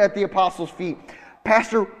and put it at the apostles' feet.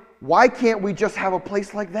 Pastor, why can't we just have a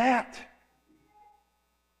place like that?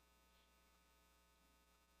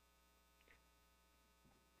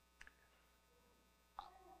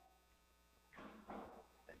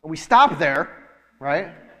 We stop there,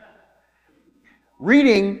 right?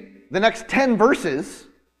 Reading the next 10 verses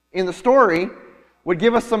in the story would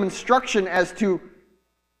give us some instruction as to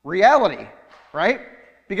reality, right?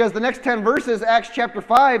 Because the next 10 verses, Acts chapter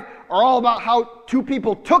 5, are all about how two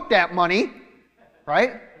people took that money,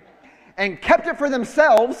 right? And kept it for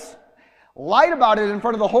themselves, lied about it in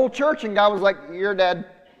front of the whole church, and God was like, "You're dead."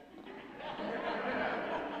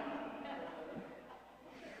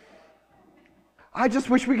 I just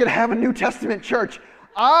wish we could have a New Testament church.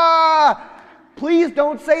 Please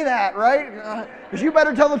don't say that, right? Because you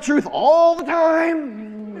better tell the truth all the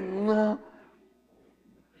time.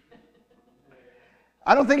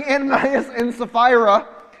 I don't think Ananias and Sapphira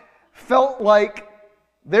felt like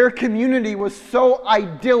their community was so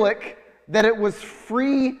idyllic that it was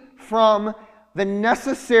free from the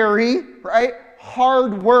necessary, right,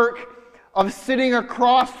 hard work of sitting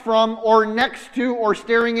across from or next to or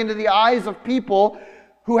staring into the eyes of people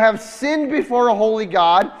who have sinned before a holy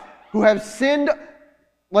God, who have sinned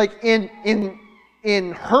like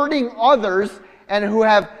in hurting others, and who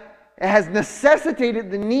has necessitated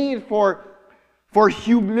the need for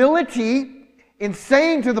humility in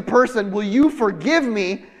saying to the person, "Will you forgive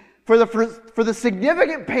me for the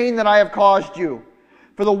significant pain that I have caused you,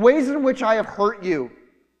 for the ways in which I have hurt you,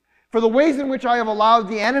 for the ways in which I have allowed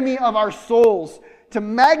the enemy of our souls to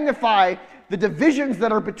magnify the divisions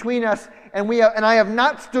that are between us, and I have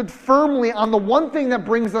not stood firmly on the one thing that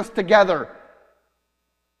brings us together."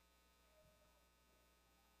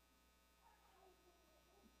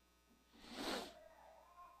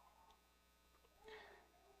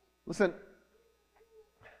 Listen,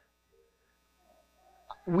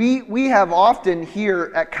 we have often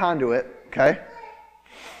here at Conduit, okay,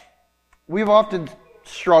 we've often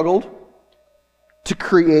struggled to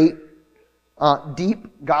create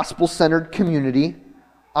deep gospel-centered community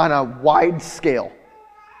on a wide scale,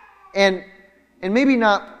 and maybe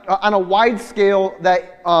not on a wide scale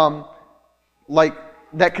that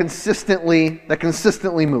that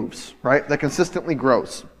consistently moves, right? That consistently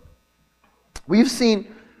grows. We've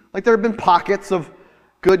seen, like, there have been pockets of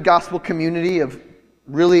good gospel community, of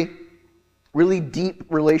really, really deep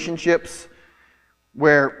relationships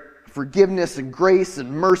where forgiveness and grace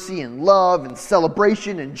and mercy and love and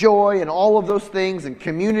celebration and joy and all of those things and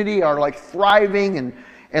community are like thriving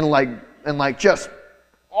and like just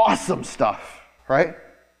awesome stuff, right?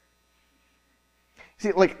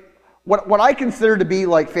 See, like, what I consider to be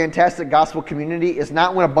like fantastic gospel community is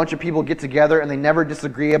not when a bunch of people get together and they never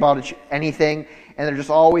disagree about anything, and they're just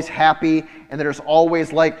always happy, and they're just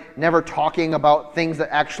always like never talking about things that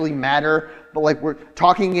actually matter, but like we're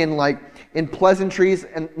talking in pleasantries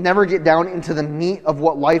and never get down into the meat of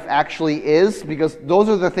what life actually is, because those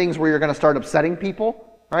are the things where you're going to start upsetting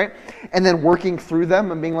people, right? And then working through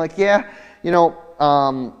them and being like, yeah,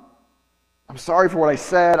 I'm sorry for what I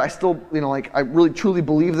said. I still, I really truly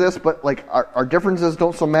believe this, but like our differences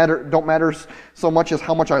don't matter so much as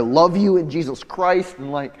how much I love you in Jesus Christ,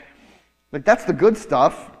 and like that's the good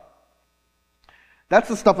stuff. That's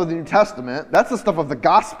the stuff of the New Testament. That's the stuff of the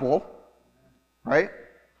gospel, right?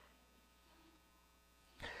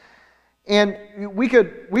 And we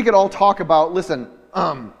could all talk about, listen,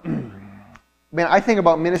 man, I think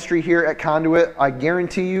about ministry here at Conduit, I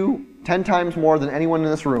guarantee you 10 times more than anyone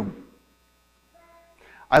in this room.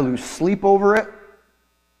 I lose sleep over it,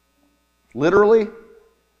 literally,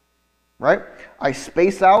 right? I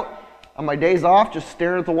space out on my days off, just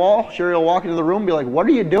staring at the wall. Sherry will walk into the room and be like, "What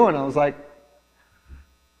are you doing?" I was like,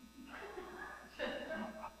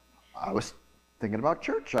 I was thinking about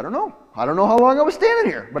church. I don't know how long I was standing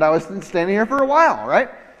here, but I was standing here for a while, right?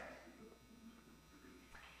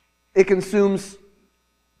 It consumes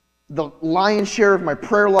the lion's share of my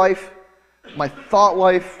prayer life, my thought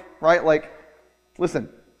life, right? Like, listen,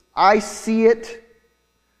 I see it.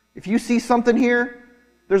 If you see something here,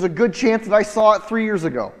 there's a good chance that I saw it 3 years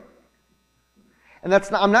ago. And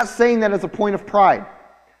I'm not saying that as a point of pride.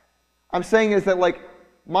 I'm saying is that, like,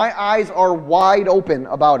 my eyes are wide open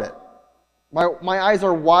about it. My eyes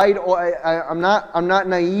are wide. I'm not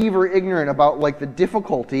naive or ignorant about, like, the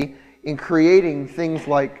difficulty in creating things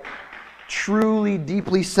like truly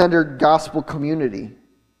deeply centered gospel community.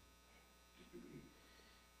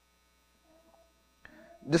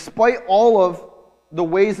 Despite all of the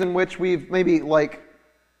ways in which we've maybe, like,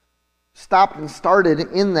 stopped and started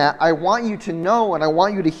in that, I want you to know and I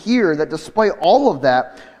want you to hear that despite all of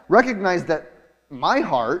that, recognize that my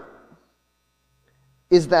heart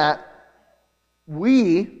is that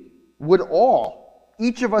we would all,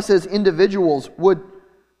 each of us as individuals, would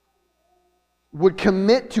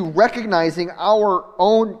commit to recognizing our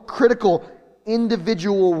own critical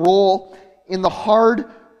individual role in the hard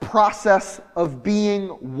process of being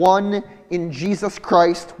one in Jesus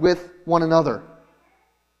Christ with one another.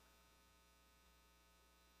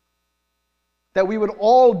 That we would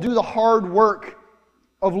all do the hard work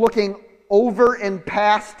of looking over and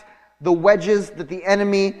past the wedges that the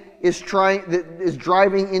enemy is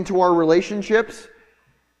driving into our relationships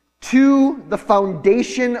to the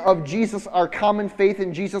foundation of Jesus, our common faith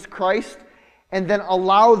in Jesus Christ, and then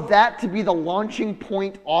allow that to be the launching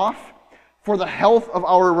point off for the health of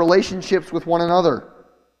our relationships with one another.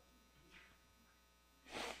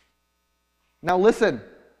 Now listen.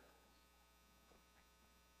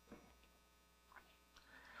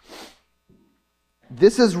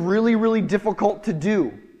 This is really, really difficult to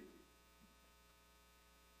do.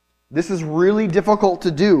 This is really difficult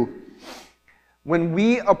to do. When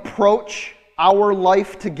we approach our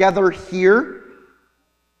life together here,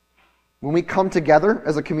 when we come together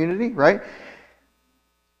as a community, right?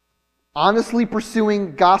 Honestly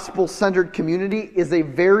pursuing gospel-centered community is a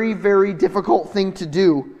very, very difficult thing to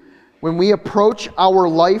do when we approach our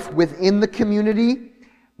life within the community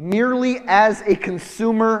merely as a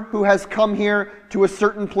consumer who has come here to a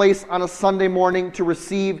certain place on a Sunday morning to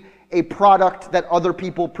receive a product that other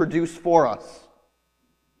people produce for us.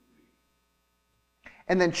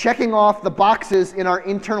 And then checking off the boxes in our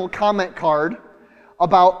internal comment card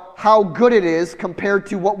about how good it is compared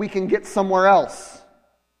to what we can get somewhere else.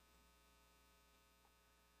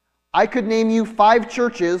 I could name you 5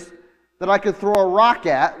 churches that I could throw a rock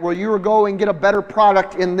at where you would go and get a better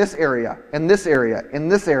product in this area, in this area, in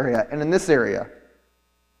this area, and in this area.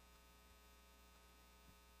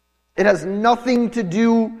 It has nothing to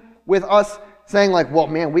do with us saying like, well,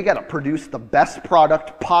 man, we got to produce the best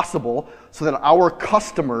product possible so that our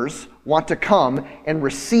customers want to come and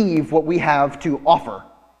receive what we have to offer.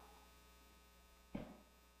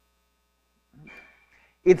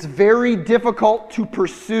 It's very difficult to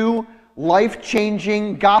pursue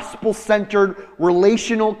life-changing, gospel-centered,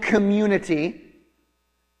 relational community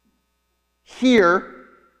here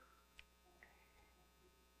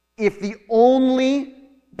if the only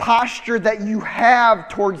posture that you have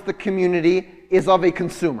towards the community is of a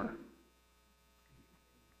consumer.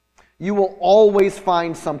 You will always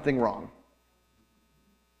find something wrong.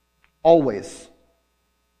 Always.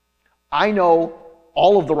 I know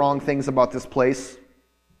all of the wrong things about this place.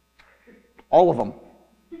 All of them.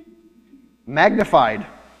 Magnified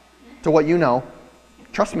to what you know.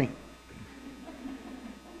 Trust me.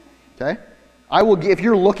 Okay? I will if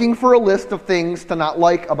you're looking for a list of things to not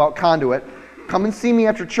like about Conduit, come and see me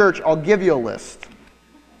after church. I'll give you a list.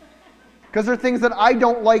 Because there are things that I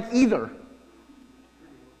don't like either.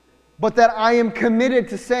 But that I am committed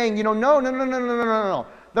to saying, no.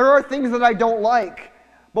 There are things that I don't like.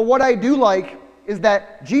 But what I do like is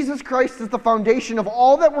that Jesus Christ is the foundation of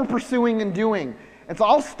all that we're pursuing and doing. And so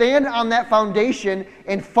I'll stand on that foundation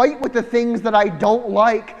and fight with the things that I don't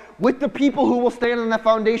like with the people who will stand on that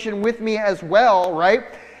foundation with me as well, right?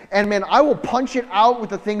 And man, I will punch it out with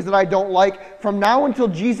the things that I don't like from now until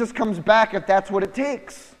Jesus comes back if that's what it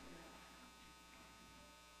takes.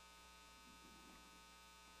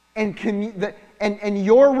 And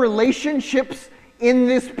your relationships in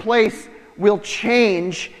this place will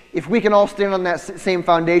change if we can all stand on that same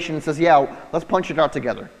foundation and says, yeah, let's punch it out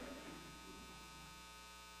together.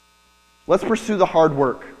 Let's pursue the hard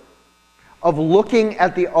work of looking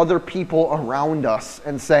at the other people around us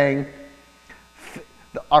and saying,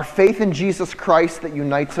 our faith in Jesus Christ that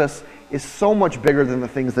unites us is so much bigger than the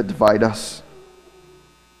things that divide us.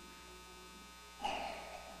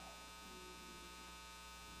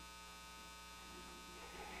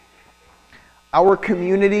 Our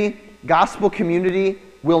community, gospel community,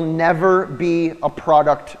 will never be a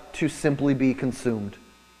product to simply be consumed.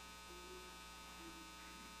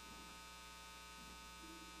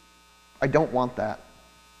 I don't want that.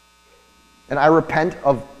 And I repent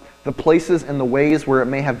of the places and the ways where it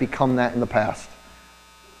may have become that in the past.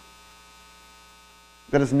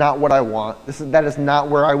 That is not what I want. That is not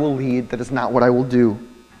where I will lead. That is not what I will do.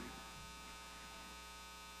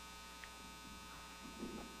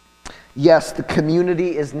 Yes, the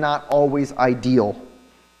community is not always ideal.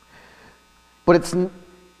 But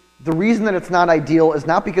the reason that it's not ideal is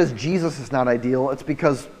not because Jesus is not ideal. It's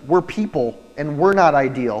because we're people and we're not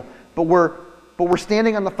ideal. But we're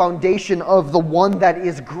standing on the foundation of the one that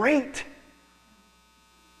is great.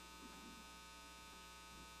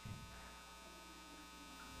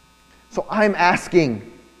 So I'm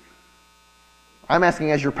asking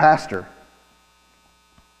as your pastor,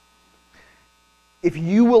 if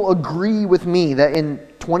you will agree with me that in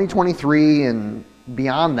 2023 and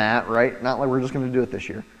beyond that, right? Not like we're just going to do it this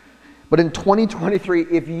year. But in 2023,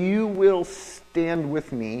 if you will stand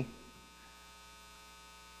with me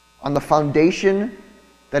on the foundation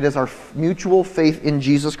that is our mutual faith in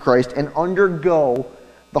Jesus Christ and undergo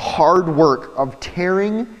the hard work of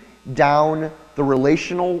tearing down the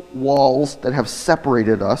relational walls that have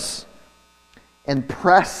separated us and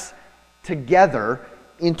press together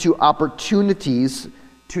into opportunities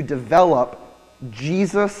to develop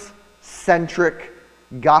Jesus-centric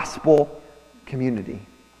gospel community.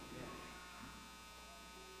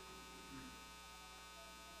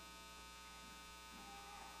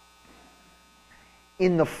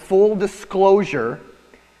 In the full disclosure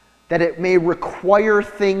that it may require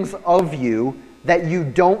things of you that you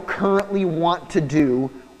don't currently want to do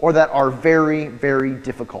or that are very, very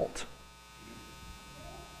difficult.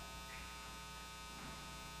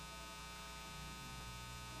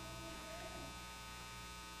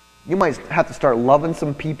 You might have to start loving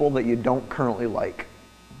some people that you don't currently like.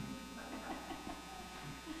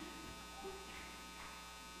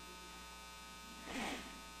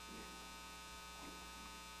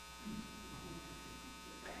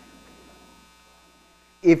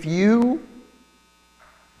 If you're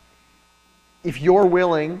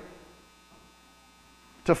willing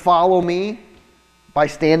to follow me by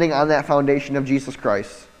standing on that foundation of Jesus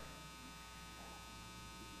Christ,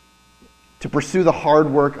 to pursue the hard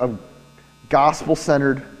work of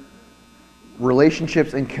gospel-centered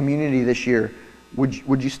relationships and community this year,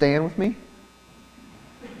 would you stand with me?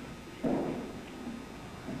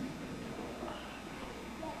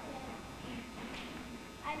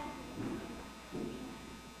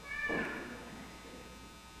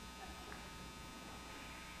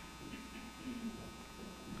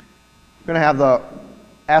 I'm going to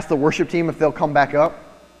ask the worship team if they'll come back up.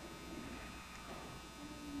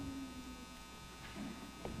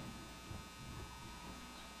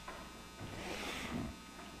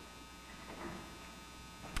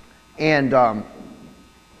 And I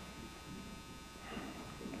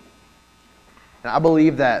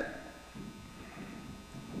believe that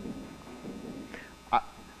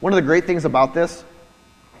one of the great things about this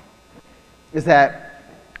is that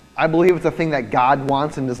I believe it's a thing that God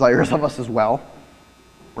wants and desires of us as well,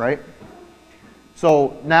 right?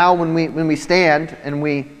 So now when we stand and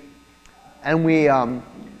we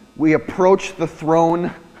approach the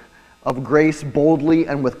throne of grace boldly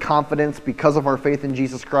and with confidence because of our faith in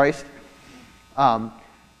Jesus Christ,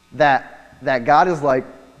 that God is like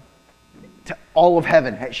to all of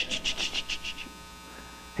heaven, hey, shh, shh, shh, shh, shh.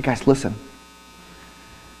 Hey guys, listen.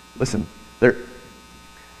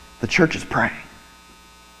 The church is praying.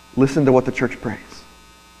 Listen to what the church prays.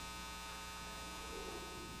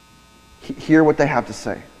 Hear what they have to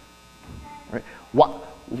say. Right?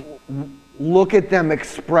 Look at them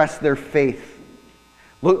express their faith.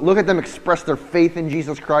 Look at them express their faith in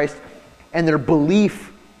Jesus Christ and their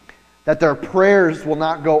belief that their prayers will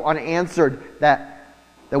not go unanswered, that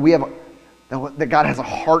God has a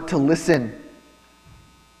heart to listen.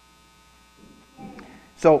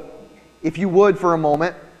 So, if you would for a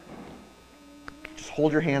moment, just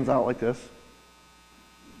hold your hands out like this.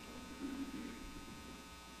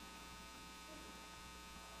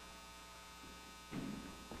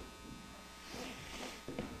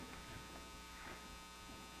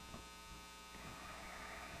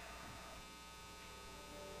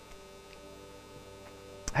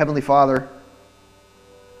 Heavenly Father,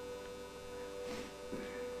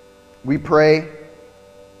 we pray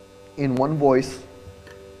in one voice,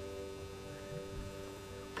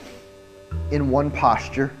 in one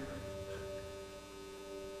posture,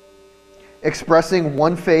 expressing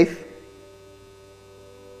one faith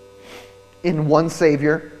in one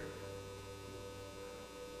Savior,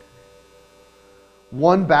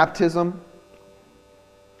 one baptism,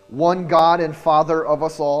 one God and Father of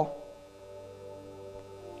us all,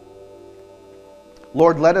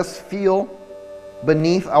 Lord, let us feel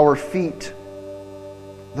beneath our feet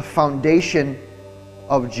the foundation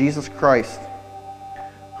of Jesus Christ,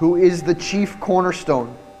 who is the chief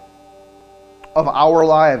cornerstone of our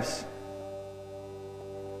lives.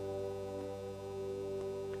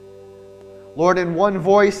 Lord, in one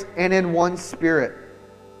voice and in one spirit,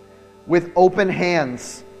 with open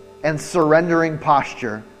hands and surrendering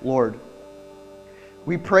posture, Lord,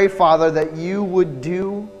 we pray, Father, that you would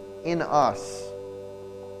do in us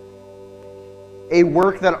a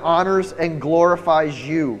work that honors and glorifies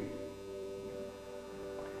you,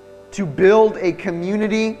 to build a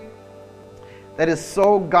community that is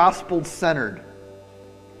so gospel-centered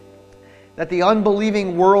that the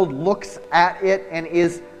unbelieving world looks at it and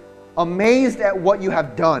is amazed at what you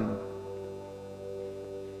have done.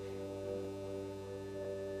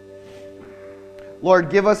 Lord,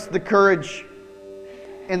 give us the courage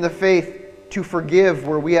and the faith to forgive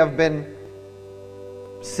where we have been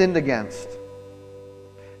sinned against,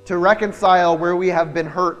 to reconcile where we have been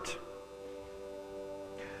hurt.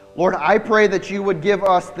 Lord, I pray that you would give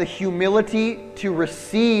us the humility to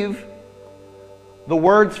receive the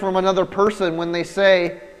words from another person when they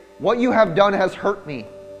say, "What you have done has hurt me."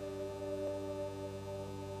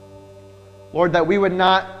 Lord, that we would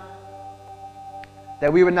not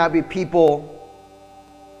be people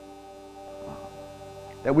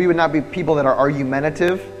that are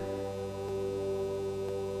argumentative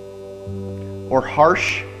or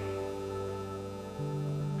harsh.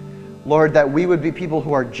 Lord, that we would be people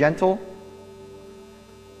who are gentle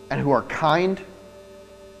and who are kind.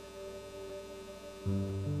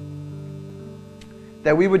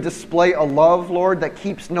 That we would display a love, Lord, that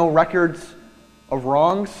keeps no records of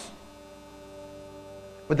wrongs,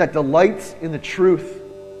 but that delights in the truth.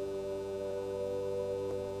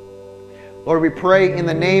 Lord, we pray in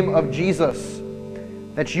the name of Jesus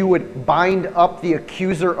that you would bind up the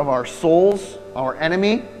accuser of our souls, our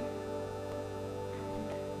enemy.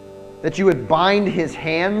 That you would bind his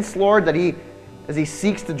hands, Lord, that as he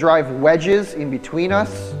seeks to drive wedges in between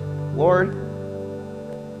us, Lord,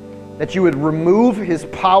 that you would remove his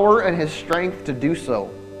power and his strength to do so.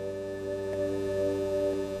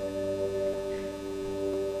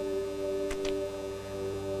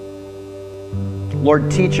 Lord,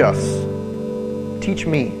 teach us. Teach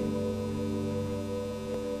me.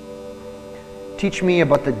 Teach me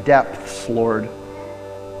about the depths, Lord.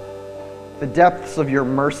 The depths of your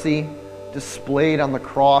mercy displayed on the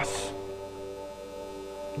cross.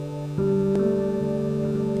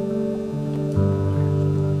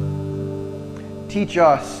 Teach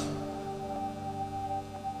us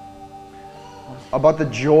about the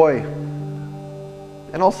joy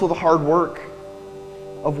and also the hard work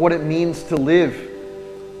of what it means to live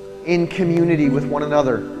in community with one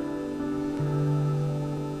another.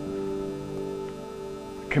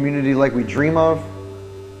 Community like we dream of,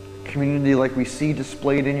 community like we see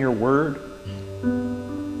displayed in your word.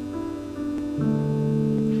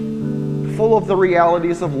 Full of the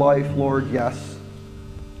realities of life, Lord, yes.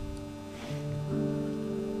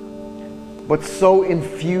 But so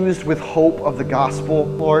infused with hope of the gospel,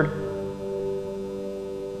 Lord.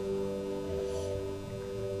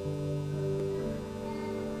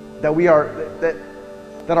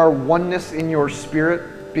 That our oneness in your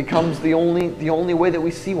spirit becomes the only way that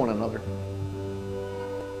we see one another.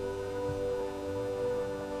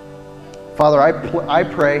 Father, I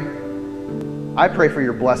pray for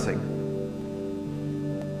your blessing.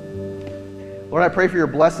 Lord, I pray for your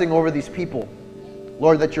blessing over these people.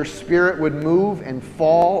 Lord, that your Spirit would move and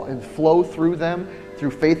fall and flow through them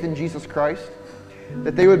through faith in Jesus Christ.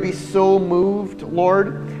 That they would be so moved,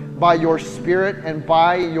 Lord, by your Spirit and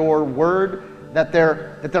by your word, that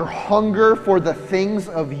their hunger for the things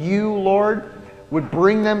of you, Lord, would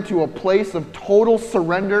bring them to a place of total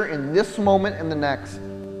surrender in this moment and the next.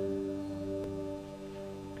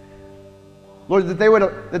 Lord, that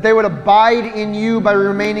they would abide in you by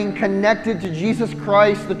remaining connected to Jesus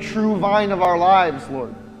Christ, the true vine of our lives,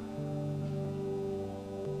 Lord.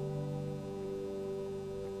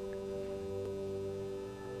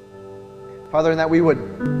 Father, and that we would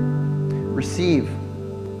receive,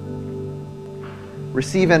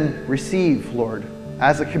 Lord,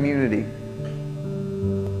 as a community,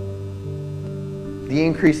 the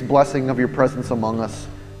increased blessing of your presence among us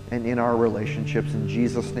and in our relationships. In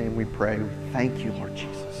Jesus' name we pray. Thank you, Lord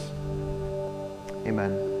Jesus.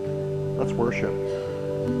 Amen. Let's worship.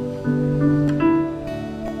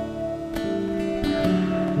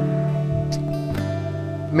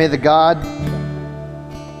 May the God,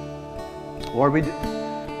 Lord,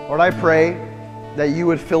 I pray that you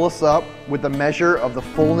would fill us up with the measure of the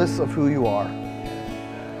fullness of who you are.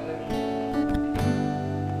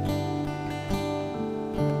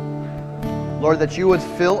 Lord, that you would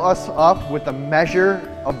fill us up with the measure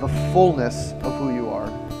of the fullness of who you are.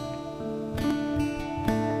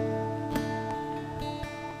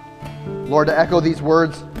 Lord, to echo these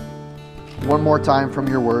words one more time from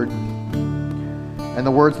your word and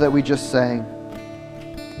the words that we just sang.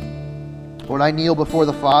 Lord, I kneel before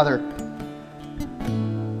the Father,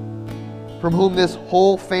 from whom this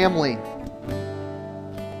whole family,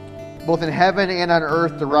 both in heaven and on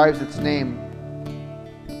earth, derives its name.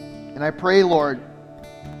 And I pray, Lord,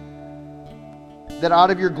 that out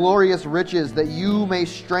of your glorious riches, that you may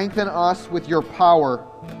strengthen us with your power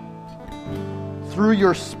through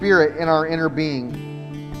your Spirit in our inner being,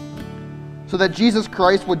 so that Jesus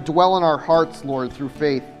Christ would dwell in our hearts, Lord, through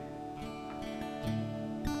faith.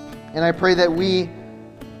 And I pray that we,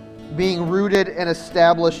 being rooted and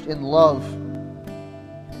established in love,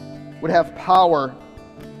 would have power,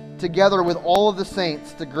 together with all of the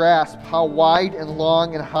saints, to grasp how wide and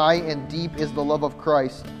long and high and deep is the love of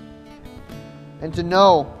Christ. And to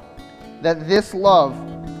know that this love,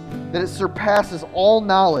 that it surpasses all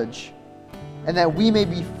knowledge, and that we may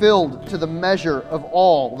be filled to the measure of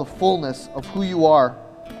all the fullness of who you are.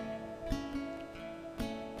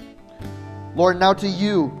 Lord, now to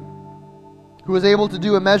you, who is able to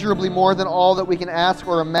do immeasurably more than all that we can ask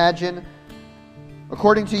or imagine,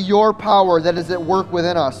 according to your power that is at work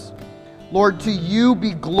within us. Lord, to you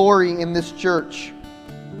be glory in this church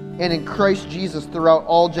and in Christ Jesus throughout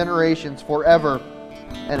all generations, forever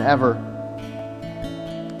and ever.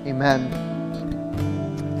 Amen.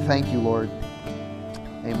 Thank you, Lord.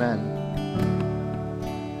 Amen.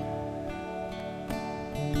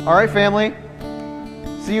 All right, family.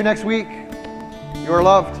 See you next week. You are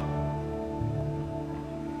loved.